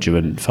fibromyalgia,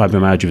 and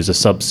fibromyalgia is a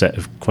subset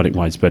of chronic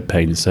widespread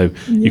pain. So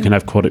you can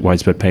have chronic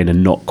widespread pain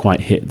and not quite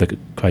hit the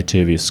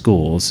criteria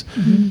scores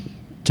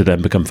to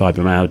then become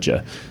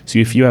fibromyalgia. So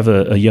if you have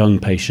a young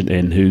patient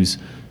in whose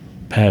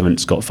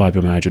parents got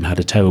fibromyalgia and had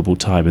a terrible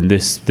time, and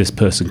this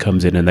person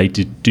comes in and they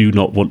do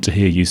not want to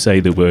hear you say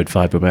the word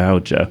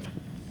fibromyalgia,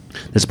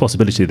 there's a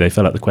possibility they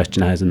fill out the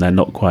questionnaires and they're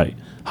not quite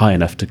high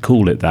enough to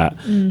call it that.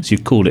 So you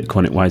call it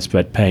chronic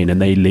widespread pain and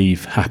they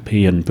leave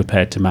happy and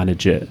prepared to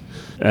manage it.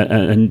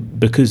 And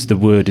because the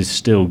word is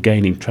still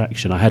gaining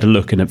traction, I had a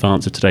look in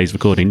advance of today's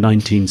recording.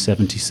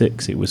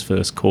 1976 it was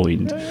first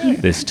coined,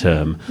 this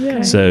term.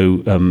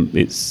 So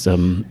it's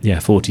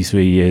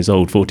 43 years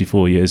old,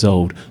 44 years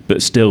old,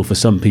 but still for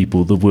some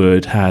people the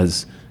word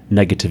has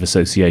negative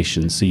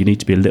associations, so you need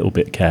to be a little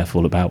bit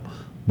careful about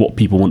what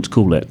people want to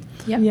call it.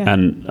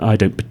 And I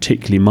don't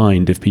particularly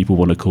mind if people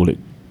want to call it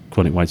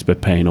chronic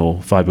widespread pain or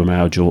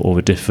fibromyalgia or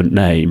a different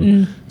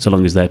name, so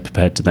long as they're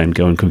prepared to then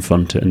go and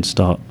confront it and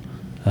start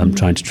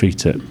trying to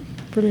treat it.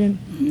 Brilliant.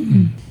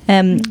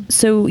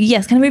 So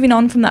yes, kind of moving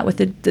on from that with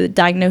the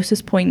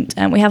diagnosis point,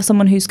 we have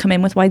someone who's come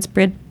in with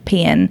widespread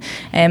pain,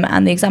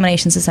 and the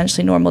examination's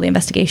essentially normal, the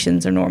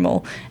investigations are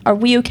normal. Are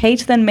we okay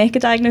to then make a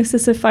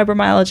diagnosis of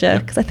fibromyalgia?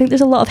 Because I think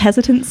there's a lot of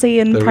hesitancy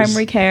in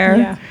primary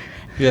care.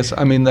 Yes,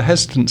 I mean, the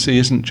hesitancy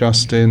isn't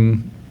just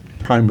in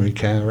primary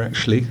care,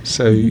 actually,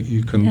 so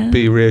you can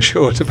be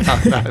reassured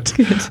about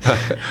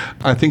that.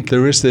 I think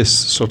there is this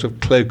sort of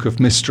cloak of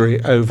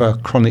mystery over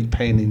chronic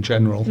pain in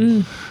general,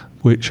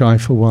 which I,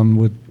 for one,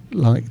 would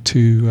like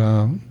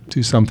to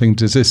do something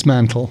to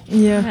dismantle.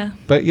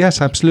 But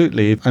yes,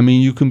 absolutely. I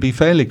mean, you can be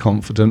fairly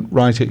confident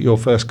right at your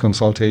first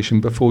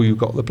consultation before you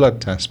got the blood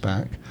test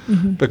back,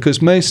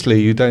 because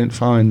mostly you don't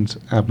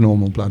find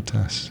abnormal blood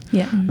tests.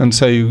 And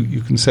so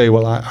you can say,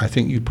 well, I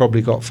think you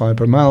probably got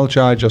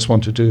fibromyalgia. I just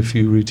want to do a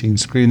few routine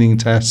screening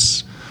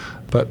tests,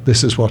 but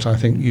this is what I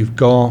think you've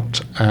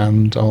got,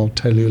 and I'll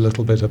tell you a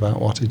little bit about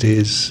what it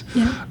is.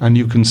 And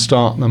you can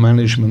start the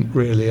management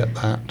really at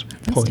that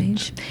point.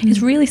 Stage. It's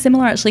really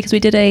similar actually, because we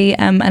did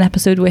an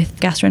episode with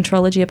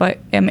gastroenterology about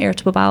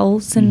irritable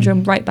bowel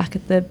syndrome right back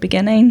at the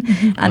beginning,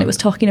 and it was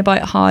talking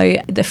about how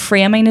the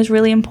framing is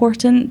really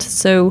important.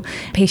 So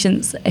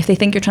patients, if they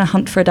think you're trying to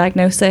hunt for a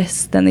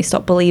diagnosis, then they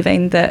stop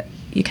believing that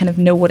you kind of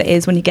know what it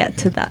is when you get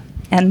to that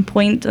end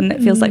point, and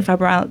it feels like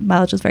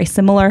fibromyalgia is very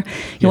similar.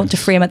 You want to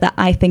frame it that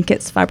I think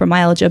it's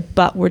fibromyalgia,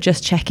 but we're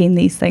just checking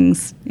these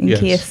things in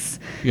case.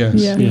 You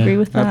agree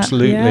with that?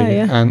 Absolutely.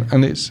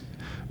 And it's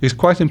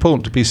quite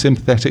important to be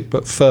sympathetic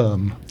but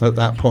firm at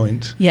that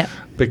point,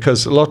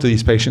 because a lot of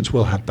these patients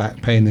will have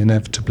back pain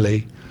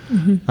inevitably,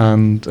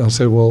 and I'll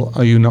say, well,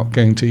 are you not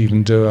going to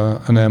even do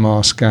an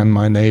MR scan?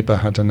 My neighbour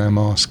had an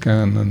MR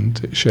scan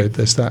and it showed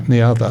this, that and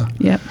the other.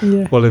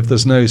 Well, if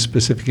there's no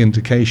specific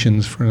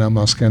indications for an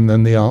MR scan,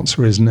 then the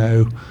answer is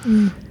no.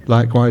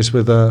 Likewise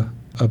with a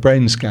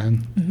brain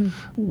scan.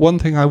 One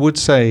thing I would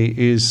say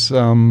is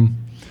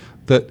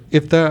that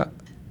if there are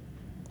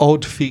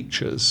odd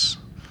features,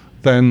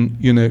 then,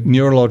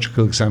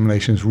 neurological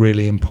examination is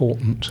really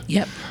important.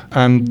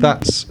 And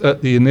that's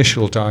at the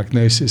initial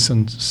diagnosis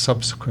and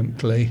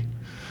subsequently.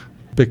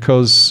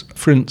 Because,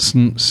 for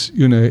instance,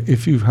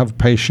 if you have a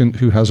patient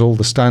who has all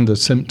the standard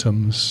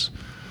symptoms,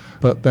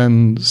 but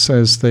then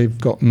says they've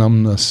got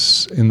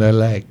numbness in their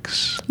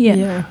legs,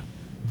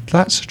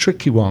 that's a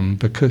tricky one,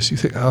 because you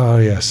think, oh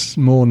yes,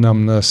 more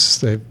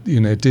numbness,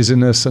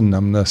 dizziness and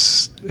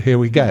numbness, here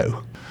we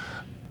go.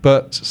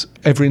 But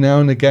every now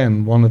and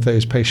again, one of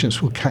those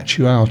patients will catch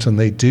you out and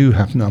they do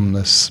have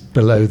numbness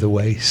below the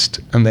waist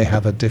and they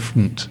have a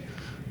different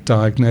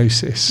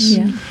diagnosis.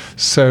 Yeah.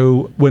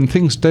 So when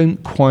things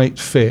don't quite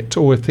fit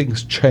or if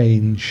things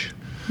change,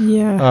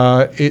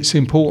 it's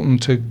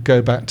important to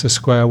go back to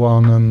square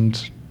one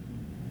and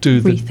do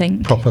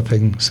the proper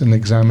things and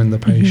examine the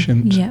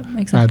patient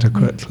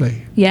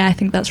adequately. Yeah, I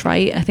think that's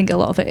right. I think a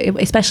lot of it,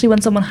 especially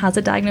when someone has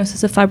a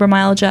diagnosis of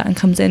fibromyalgia and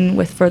comes in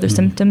with further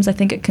symptoms, I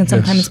think it can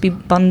sometimes be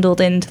bundled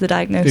into the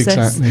diagnosis.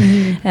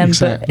 Exactly.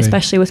 But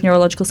especially with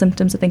neurological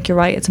symptoms, I think you're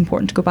right. It's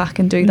important to go back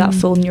and do that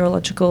full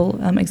neurological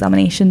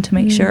examination to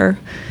make sure.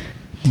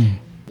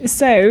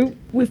 So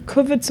we've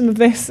covered some of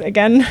this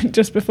again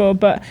just before,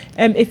 but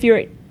if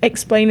you're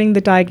explaining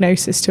the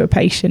diagnosis to a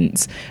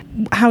patient,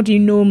 how do you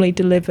normally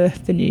deliver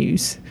the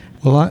news?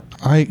 Well,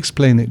 I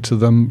explain it to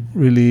them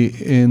really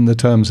in the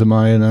terms of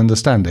my own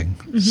understanding.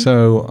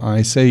 So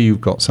I say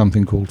you've got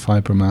something called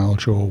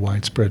fibromyalgia or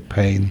widespread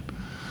pain,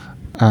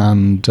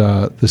 and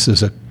this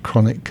is a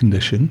chronic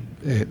condition.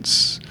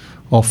 It's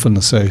often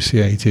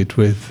associated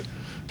with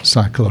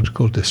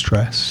psychological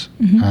distress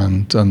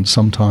and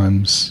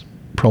sometimes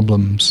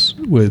problems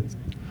with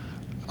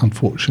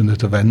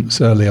unfortunate events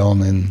early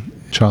on in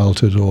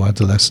childhood or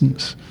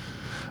adolescence.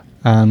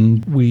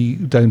 And we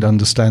don't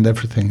understand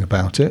everything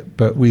about it,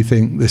 but we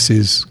think this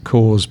is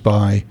caused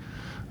by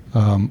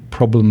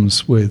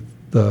problems with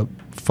the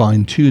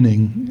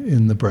fine-tuning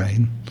in the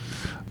brain,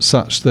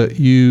 such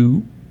that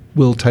you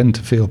will tend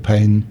to feel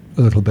pain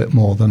a little bit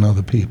more than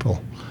other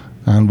people.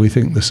 And we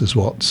think this is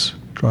what's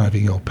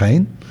driving your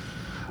pain.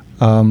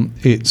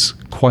 It's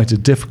quite a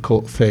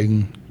difficult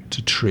thing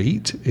to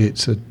treat.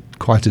 It's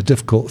quite a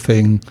difficult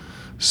thing,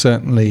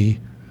 certainly,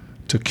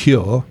 to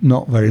cure.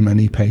 Not very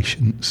many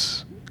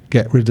patients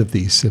get rid of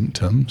these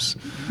symptoms,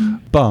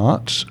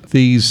 but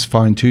these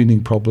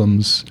fine-tuning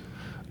problems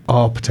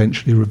are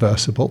potentially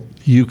reversible.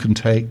 You can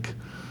take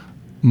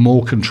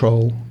more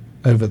control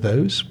over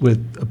those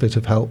with a bit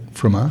of help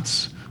from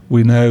us.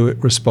 We know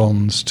it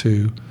responds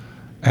to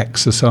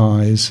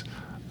exercise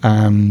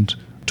and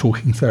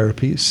talking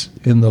therapies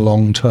in the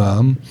long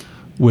term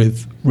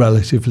with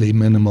relatively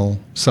minimal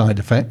side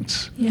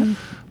effects.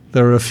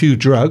 There are a few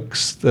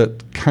drugs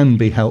that can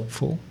be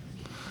helpful,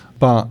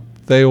 but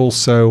they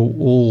also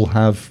all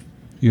have,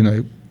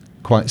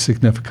 quite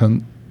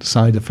significant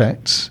side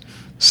effects.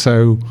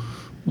 So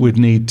we'd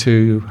need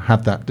to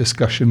have that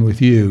discussion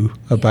with you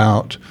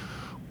about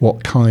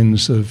what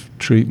kinds of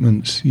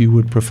treatments you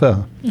would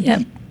prefer.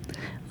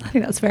 I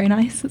think that's very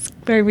nice. It's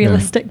very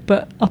realistic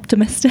but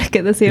optimistic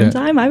at the same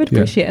time. I would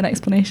appreciate an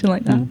explanation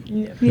like that. Do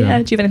you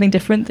have anything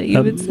different that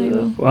you would say?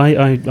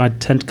 I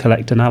tend to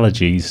collect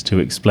analogies to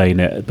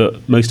explain it,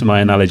 but most of my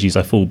analogies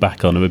I fall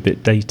back on are a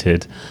bit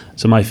dated.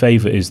 So my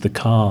favourite is the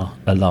car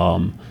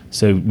alarm.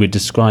 So we're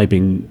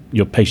describing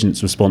your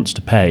patient's response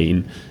to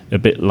pain a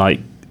bit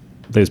like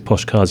those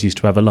posh cars used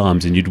to have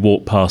alarms, and you'd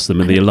walk past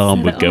them and the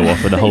alarm would go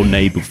off and the whole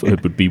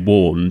neighbourhood would be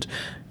warned.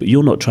 But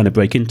you're not trying to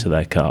break into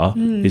their car.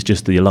 It's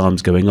just the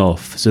alarm's going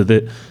off. So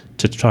that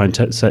to try and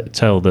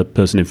tell the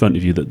person in front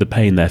of you that the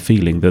pain they're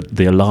feeling, that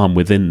the alarm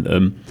within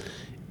them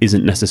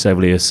isn't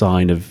necessarily a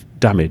sign of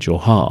damage or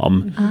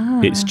harm.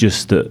 It's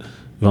just that,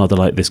 rather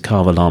like this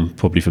car alarm,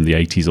 probably from the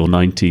 80s or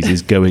 90s,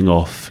 is going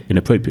off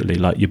inappropriately,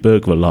 like your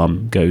burglar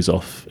alarm goes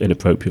off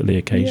inappropriately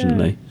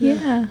occasionally.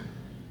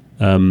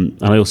 And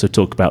I also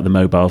talk about the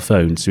mobile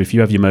phone. So if you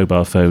have your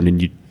mobile phone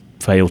and you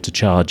fail to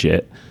charge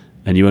it,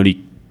 and you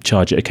only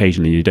charge it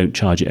occasionally, you don't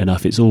charge it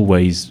enough, it's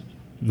always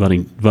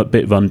a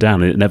bit run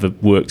down, and it never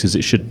works as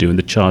it should do, and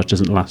the charge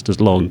doesn't last as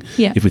long.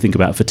 If we think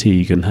about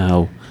fatigue and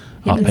how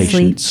our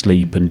patients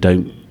sleep and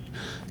don't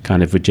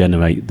kind of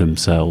regenerate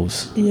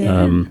themselves.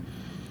 And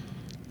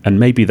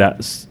maybe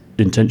that's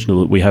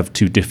intentional, that we have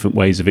two different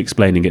ways of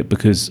explaining it,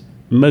 because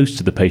most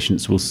of the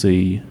patients will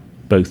see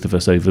both of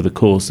us over the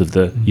course of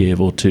the year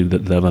or two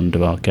that they're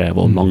under our care,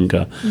 or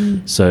longer.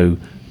 So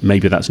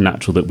maybe that's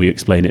natural that we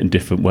explain it in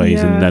different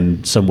ways, and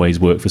then some ways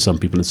work for some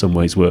people and some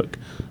ways work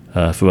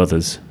for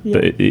others.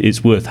 But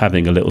it's worth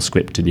having a little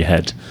script in your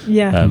head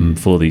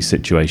for these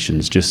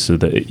situations, just so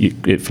that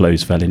it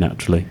flows fairly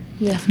naturally.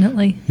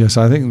 Definitely. Yes,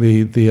 I think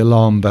the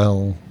alarm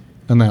bell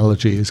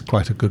analogy is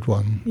quite a good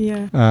one.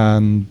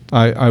 And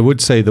I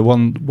would say the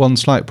one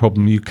slight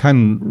problem you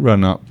can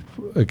run up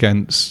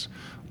against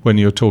when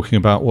you're talking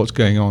about what's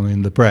going on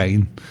in the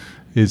brain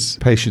is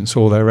patients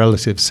or their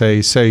relatives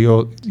say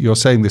you're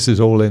saying this is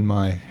all in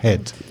my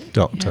head,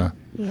 doctor.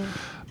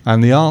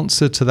 And the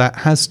answer to that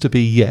has to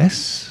be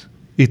yes,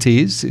 it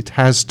is. It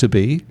has to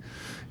be.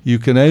 You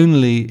can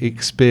only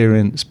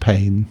experience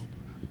pain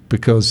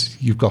because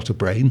you've got a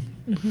brain.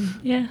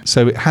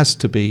 So it has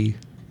to be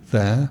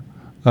there.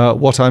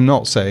 What I'm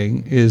not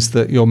saying is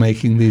that you're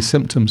making these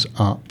symptoms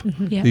up.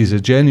 These are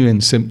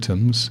genuine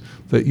symptoms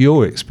that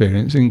you're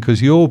experiencing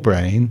because your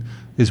brain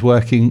is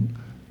working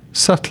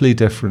subtly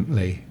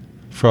differently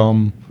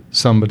from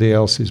somebody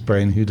else's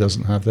brain who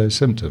doesn't have those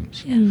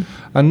symptoms.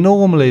 And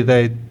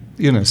normally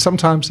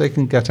sometimes they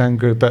can get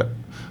angry, but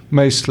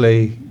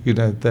mostly,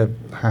 they're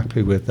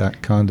happy with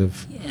that kind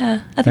of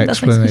I think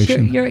explanation. That's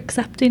nice, you're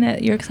accepting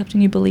it. You're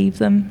accepting you believe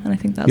them, and I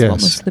think that's what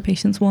most of the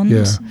patients want.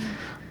 Yeah,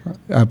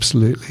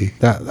 absolutely.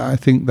 I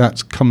think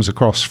that comes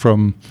across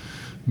from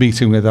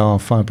meeting with our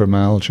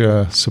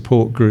fibromyalgia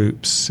support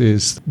groups,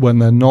 is when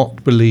they're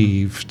not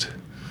believed,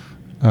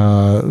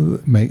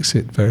 makes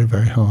it very,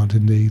 very hard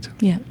indeed.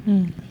 Yeah.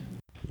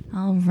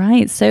 All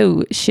right.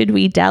 So should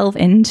we delve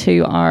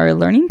into our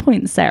learning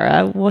points,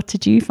 Sarah? What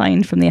did you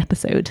find from the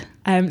episode?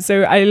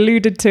 So I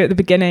alluded to at the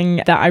beginning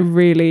that I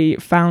really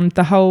found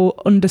the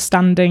whole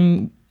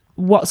understanding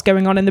what's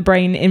going on in the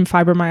brain in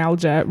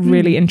fibromyalgia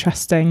really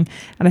interesting.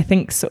 And I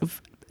think sort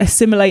of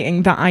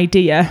assimilating that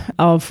idea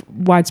of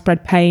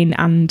widespread pain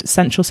and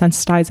central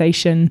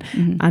sensitization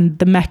and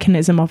the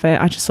mechanism of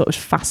it, I just thought was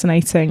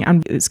fascinating,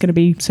 and it's going to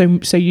be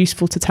so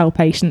useful to tell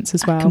patients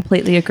as well. I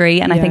completely agree,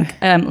 and I think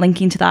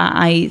linking to that,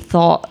 I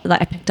thought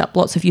that I picked up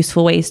lots of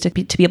useful ways to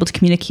be able to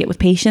communicate with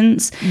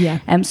patients.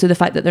 So the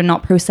fact that they're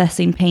not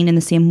processing pain in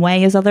the same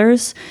way as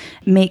others,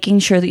 making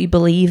sure that you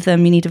believe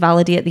them, you need to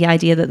validate the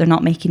idea that they're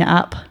not making it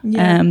up,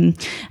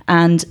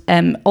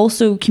 and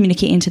also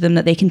communicating to them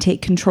that they can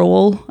take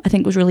control, I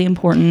think was really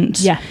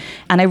important.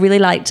 And I really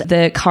liked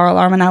the car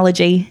alarm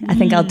analogy. I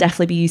think I'll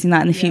definitely be using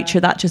that in the future.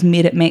 That just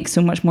made it make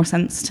so much more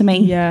sense to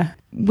me.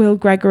 Will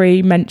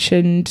Gregory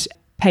mentioned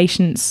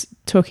patients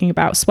talking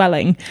about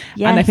swelling,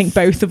 and I think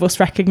both of us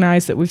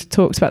recognise that we've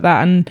talked about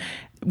that and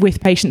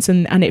with patients,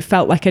 and it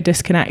felt like a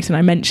disconnect, and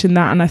I mentioned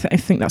that, and I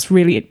think that's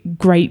really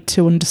great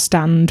to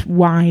understand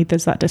why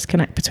there's that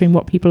disconnect between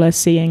what people are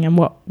seeing and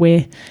what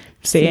we're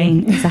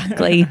seeing.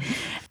 Exactly.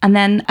 And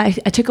then I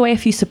took away a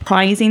few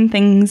surprising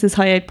things, is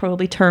how I'd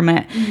probably term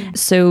it.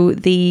 So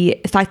the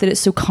fact that it's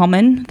so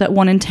common that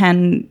 1 in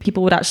 10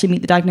 people would actually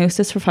meet the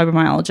diagnosis for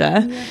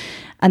fibromyalgia.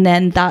 And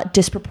then that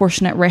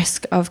disproportionate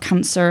risk of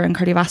cancer and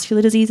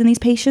cardiovascular disease in these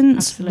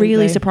patients,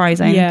 really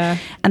surprising. And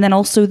then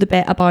also the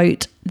bit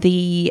about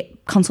the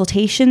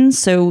consultations,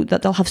 so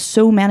that they'll have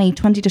so many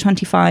 20 to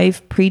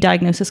 25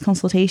 pre-diagnosis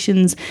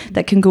consultations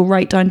that can go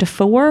right down to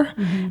 4,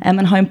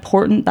 and how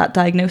important that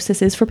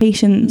diagnosis is for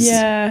patients.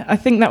 I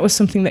think that was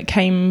something that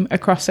came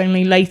across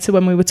only later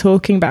when we were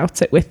talking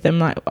about it with them,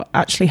 like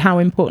actually how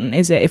important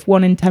is it if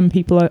 1 in 10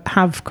 people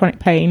have chronic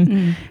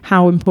pain,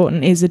 how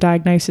important is a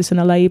diagnosis and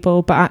a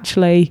label? But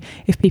actually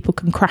if people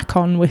can crack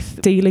on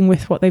with dealing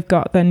with what they've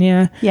got, then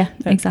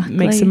exactly,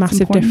 makes a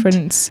massive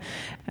difference.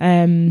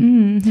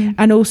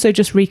 And also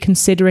just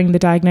reconsidering the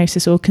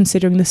diagnosis or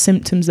considering the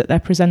symptoms that they're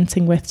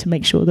presenting with to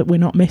make sure that we're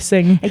not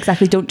missing.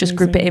 Exactly. Don't just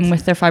group it in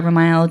with their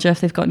fibromyalgia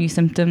if they've got new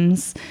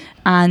symptoms.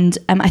 And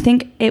I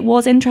think it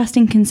was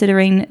interesting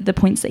considering the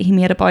points that he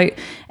made about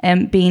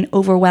being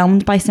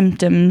overwhelmed by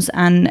symptoms,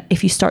 and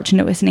if you start to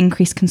notice an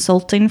increased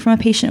consulting from a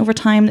patient over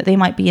time, that they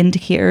might be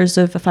indicators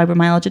of a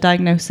fibromyalgia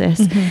diagnosis.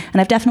 And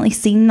I've definitely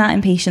seen that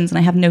in patients, and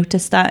I have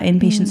noticed that in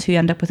patients who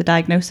end up with a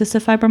diagnosis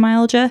of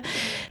fibromyalgia.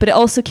 But it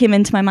also came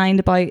into my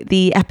mind about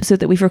the episode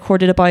that we've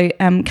recorded about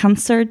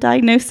cancer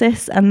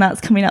diagnosis, and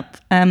that's coming up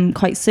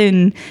quite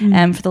soon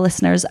for the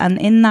listeners. And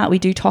in that we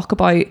do talk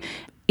about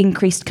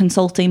increased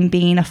consulting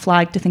being a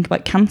flag to think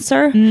about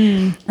cancer.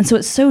 And so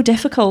it's so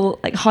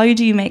difficult. Like, how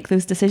do you make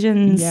those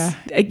decisions?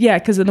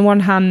 Because on the one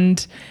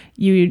hand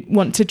you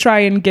want to try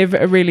and give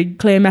a really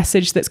clear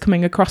message that's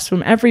coming across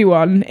from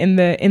everyone in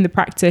the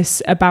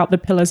practice about the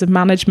pillars of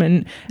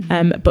management,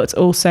 but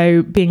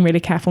also being really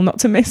careful not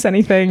to miss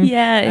anything.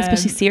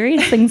 Especially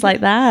serious things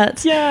like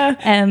that.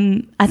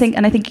 I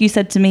think you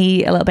said to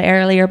me a little bit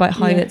earlier about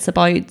how it's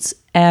about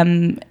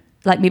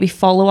like maybe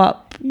follow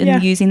up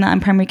and using that in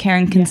primary care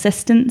and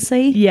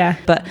consistency.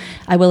 But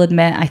I will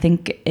admit, I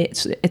think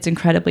it's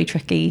incredibly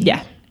tricky.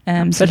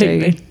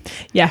 Absolutely.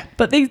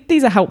 But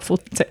these are helpful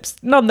tips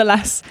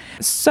nonetheless.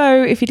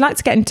 So if you'd like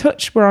to get in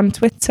touch, we're on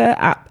Twitter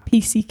at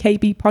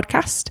PCKB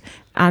Podcast,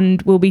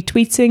 and we'll be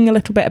tweeting a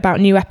little bit about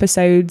new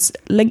episodes,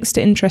 links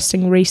to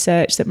interesting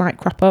research that might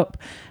crop up.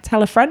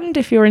 Tell a friend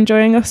if you're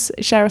enjoying us,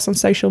 share us on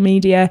social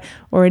media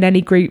or in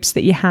any groups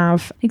that you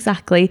have.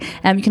 Exactly.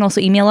 You can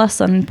also email us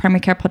on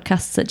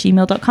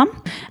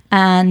primarycarepodcasts@gmail.com,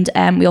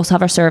 and we also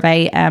have our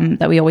survey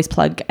that we always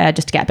plug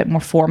just to get a bit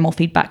more formal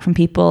feedback from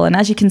people. And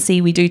as you can see,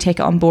 we do take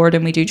it on board,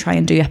 and we do try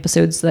and do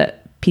episodes that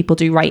people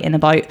do write in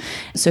about.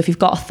 So if you've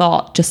got a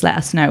thought, just let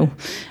us know.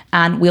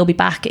 And we'll be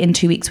back in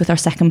 2 weeks with our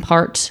second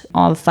part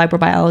of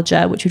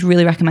fibromyalgia, which we'd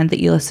really recommend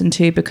that you listen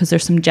to, because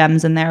there's some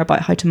gems in there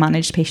about how to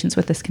manage patients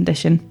with this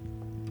condition.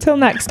 Till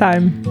next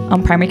time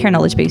on Primary Care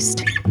Knowledge Boost.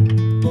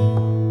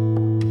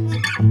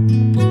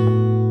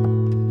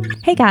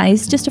 Hey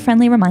guys, just a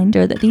friendly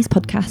reminder that these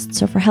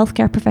podcasts are for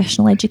healthcare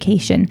professional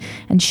education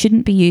and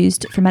shouldn't be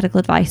used for medical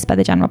advice by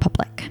the general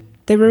public.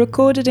 They were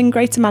recorded in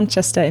Greater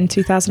Manchester in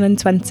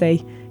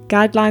 2020.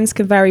 Guidelines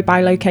can vary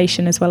by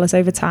location as well as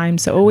over time,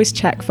 so always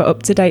check for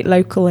up-to-date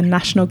local and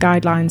national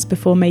guidelines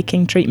before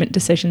making treatment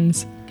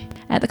decisions.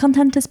 The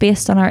content is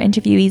based on our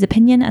interviewee's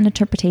opinion and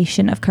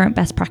interpretation of current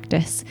best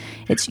practice.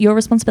 It's your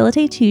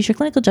responsibility to use your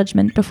clinical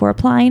judgment before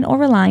applying or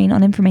relying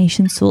on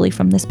information solely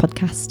from this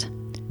podcast.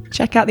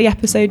 Check out the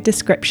episode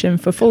description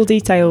for full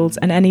details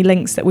and any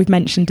links that we've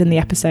mentioned in the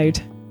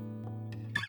episode.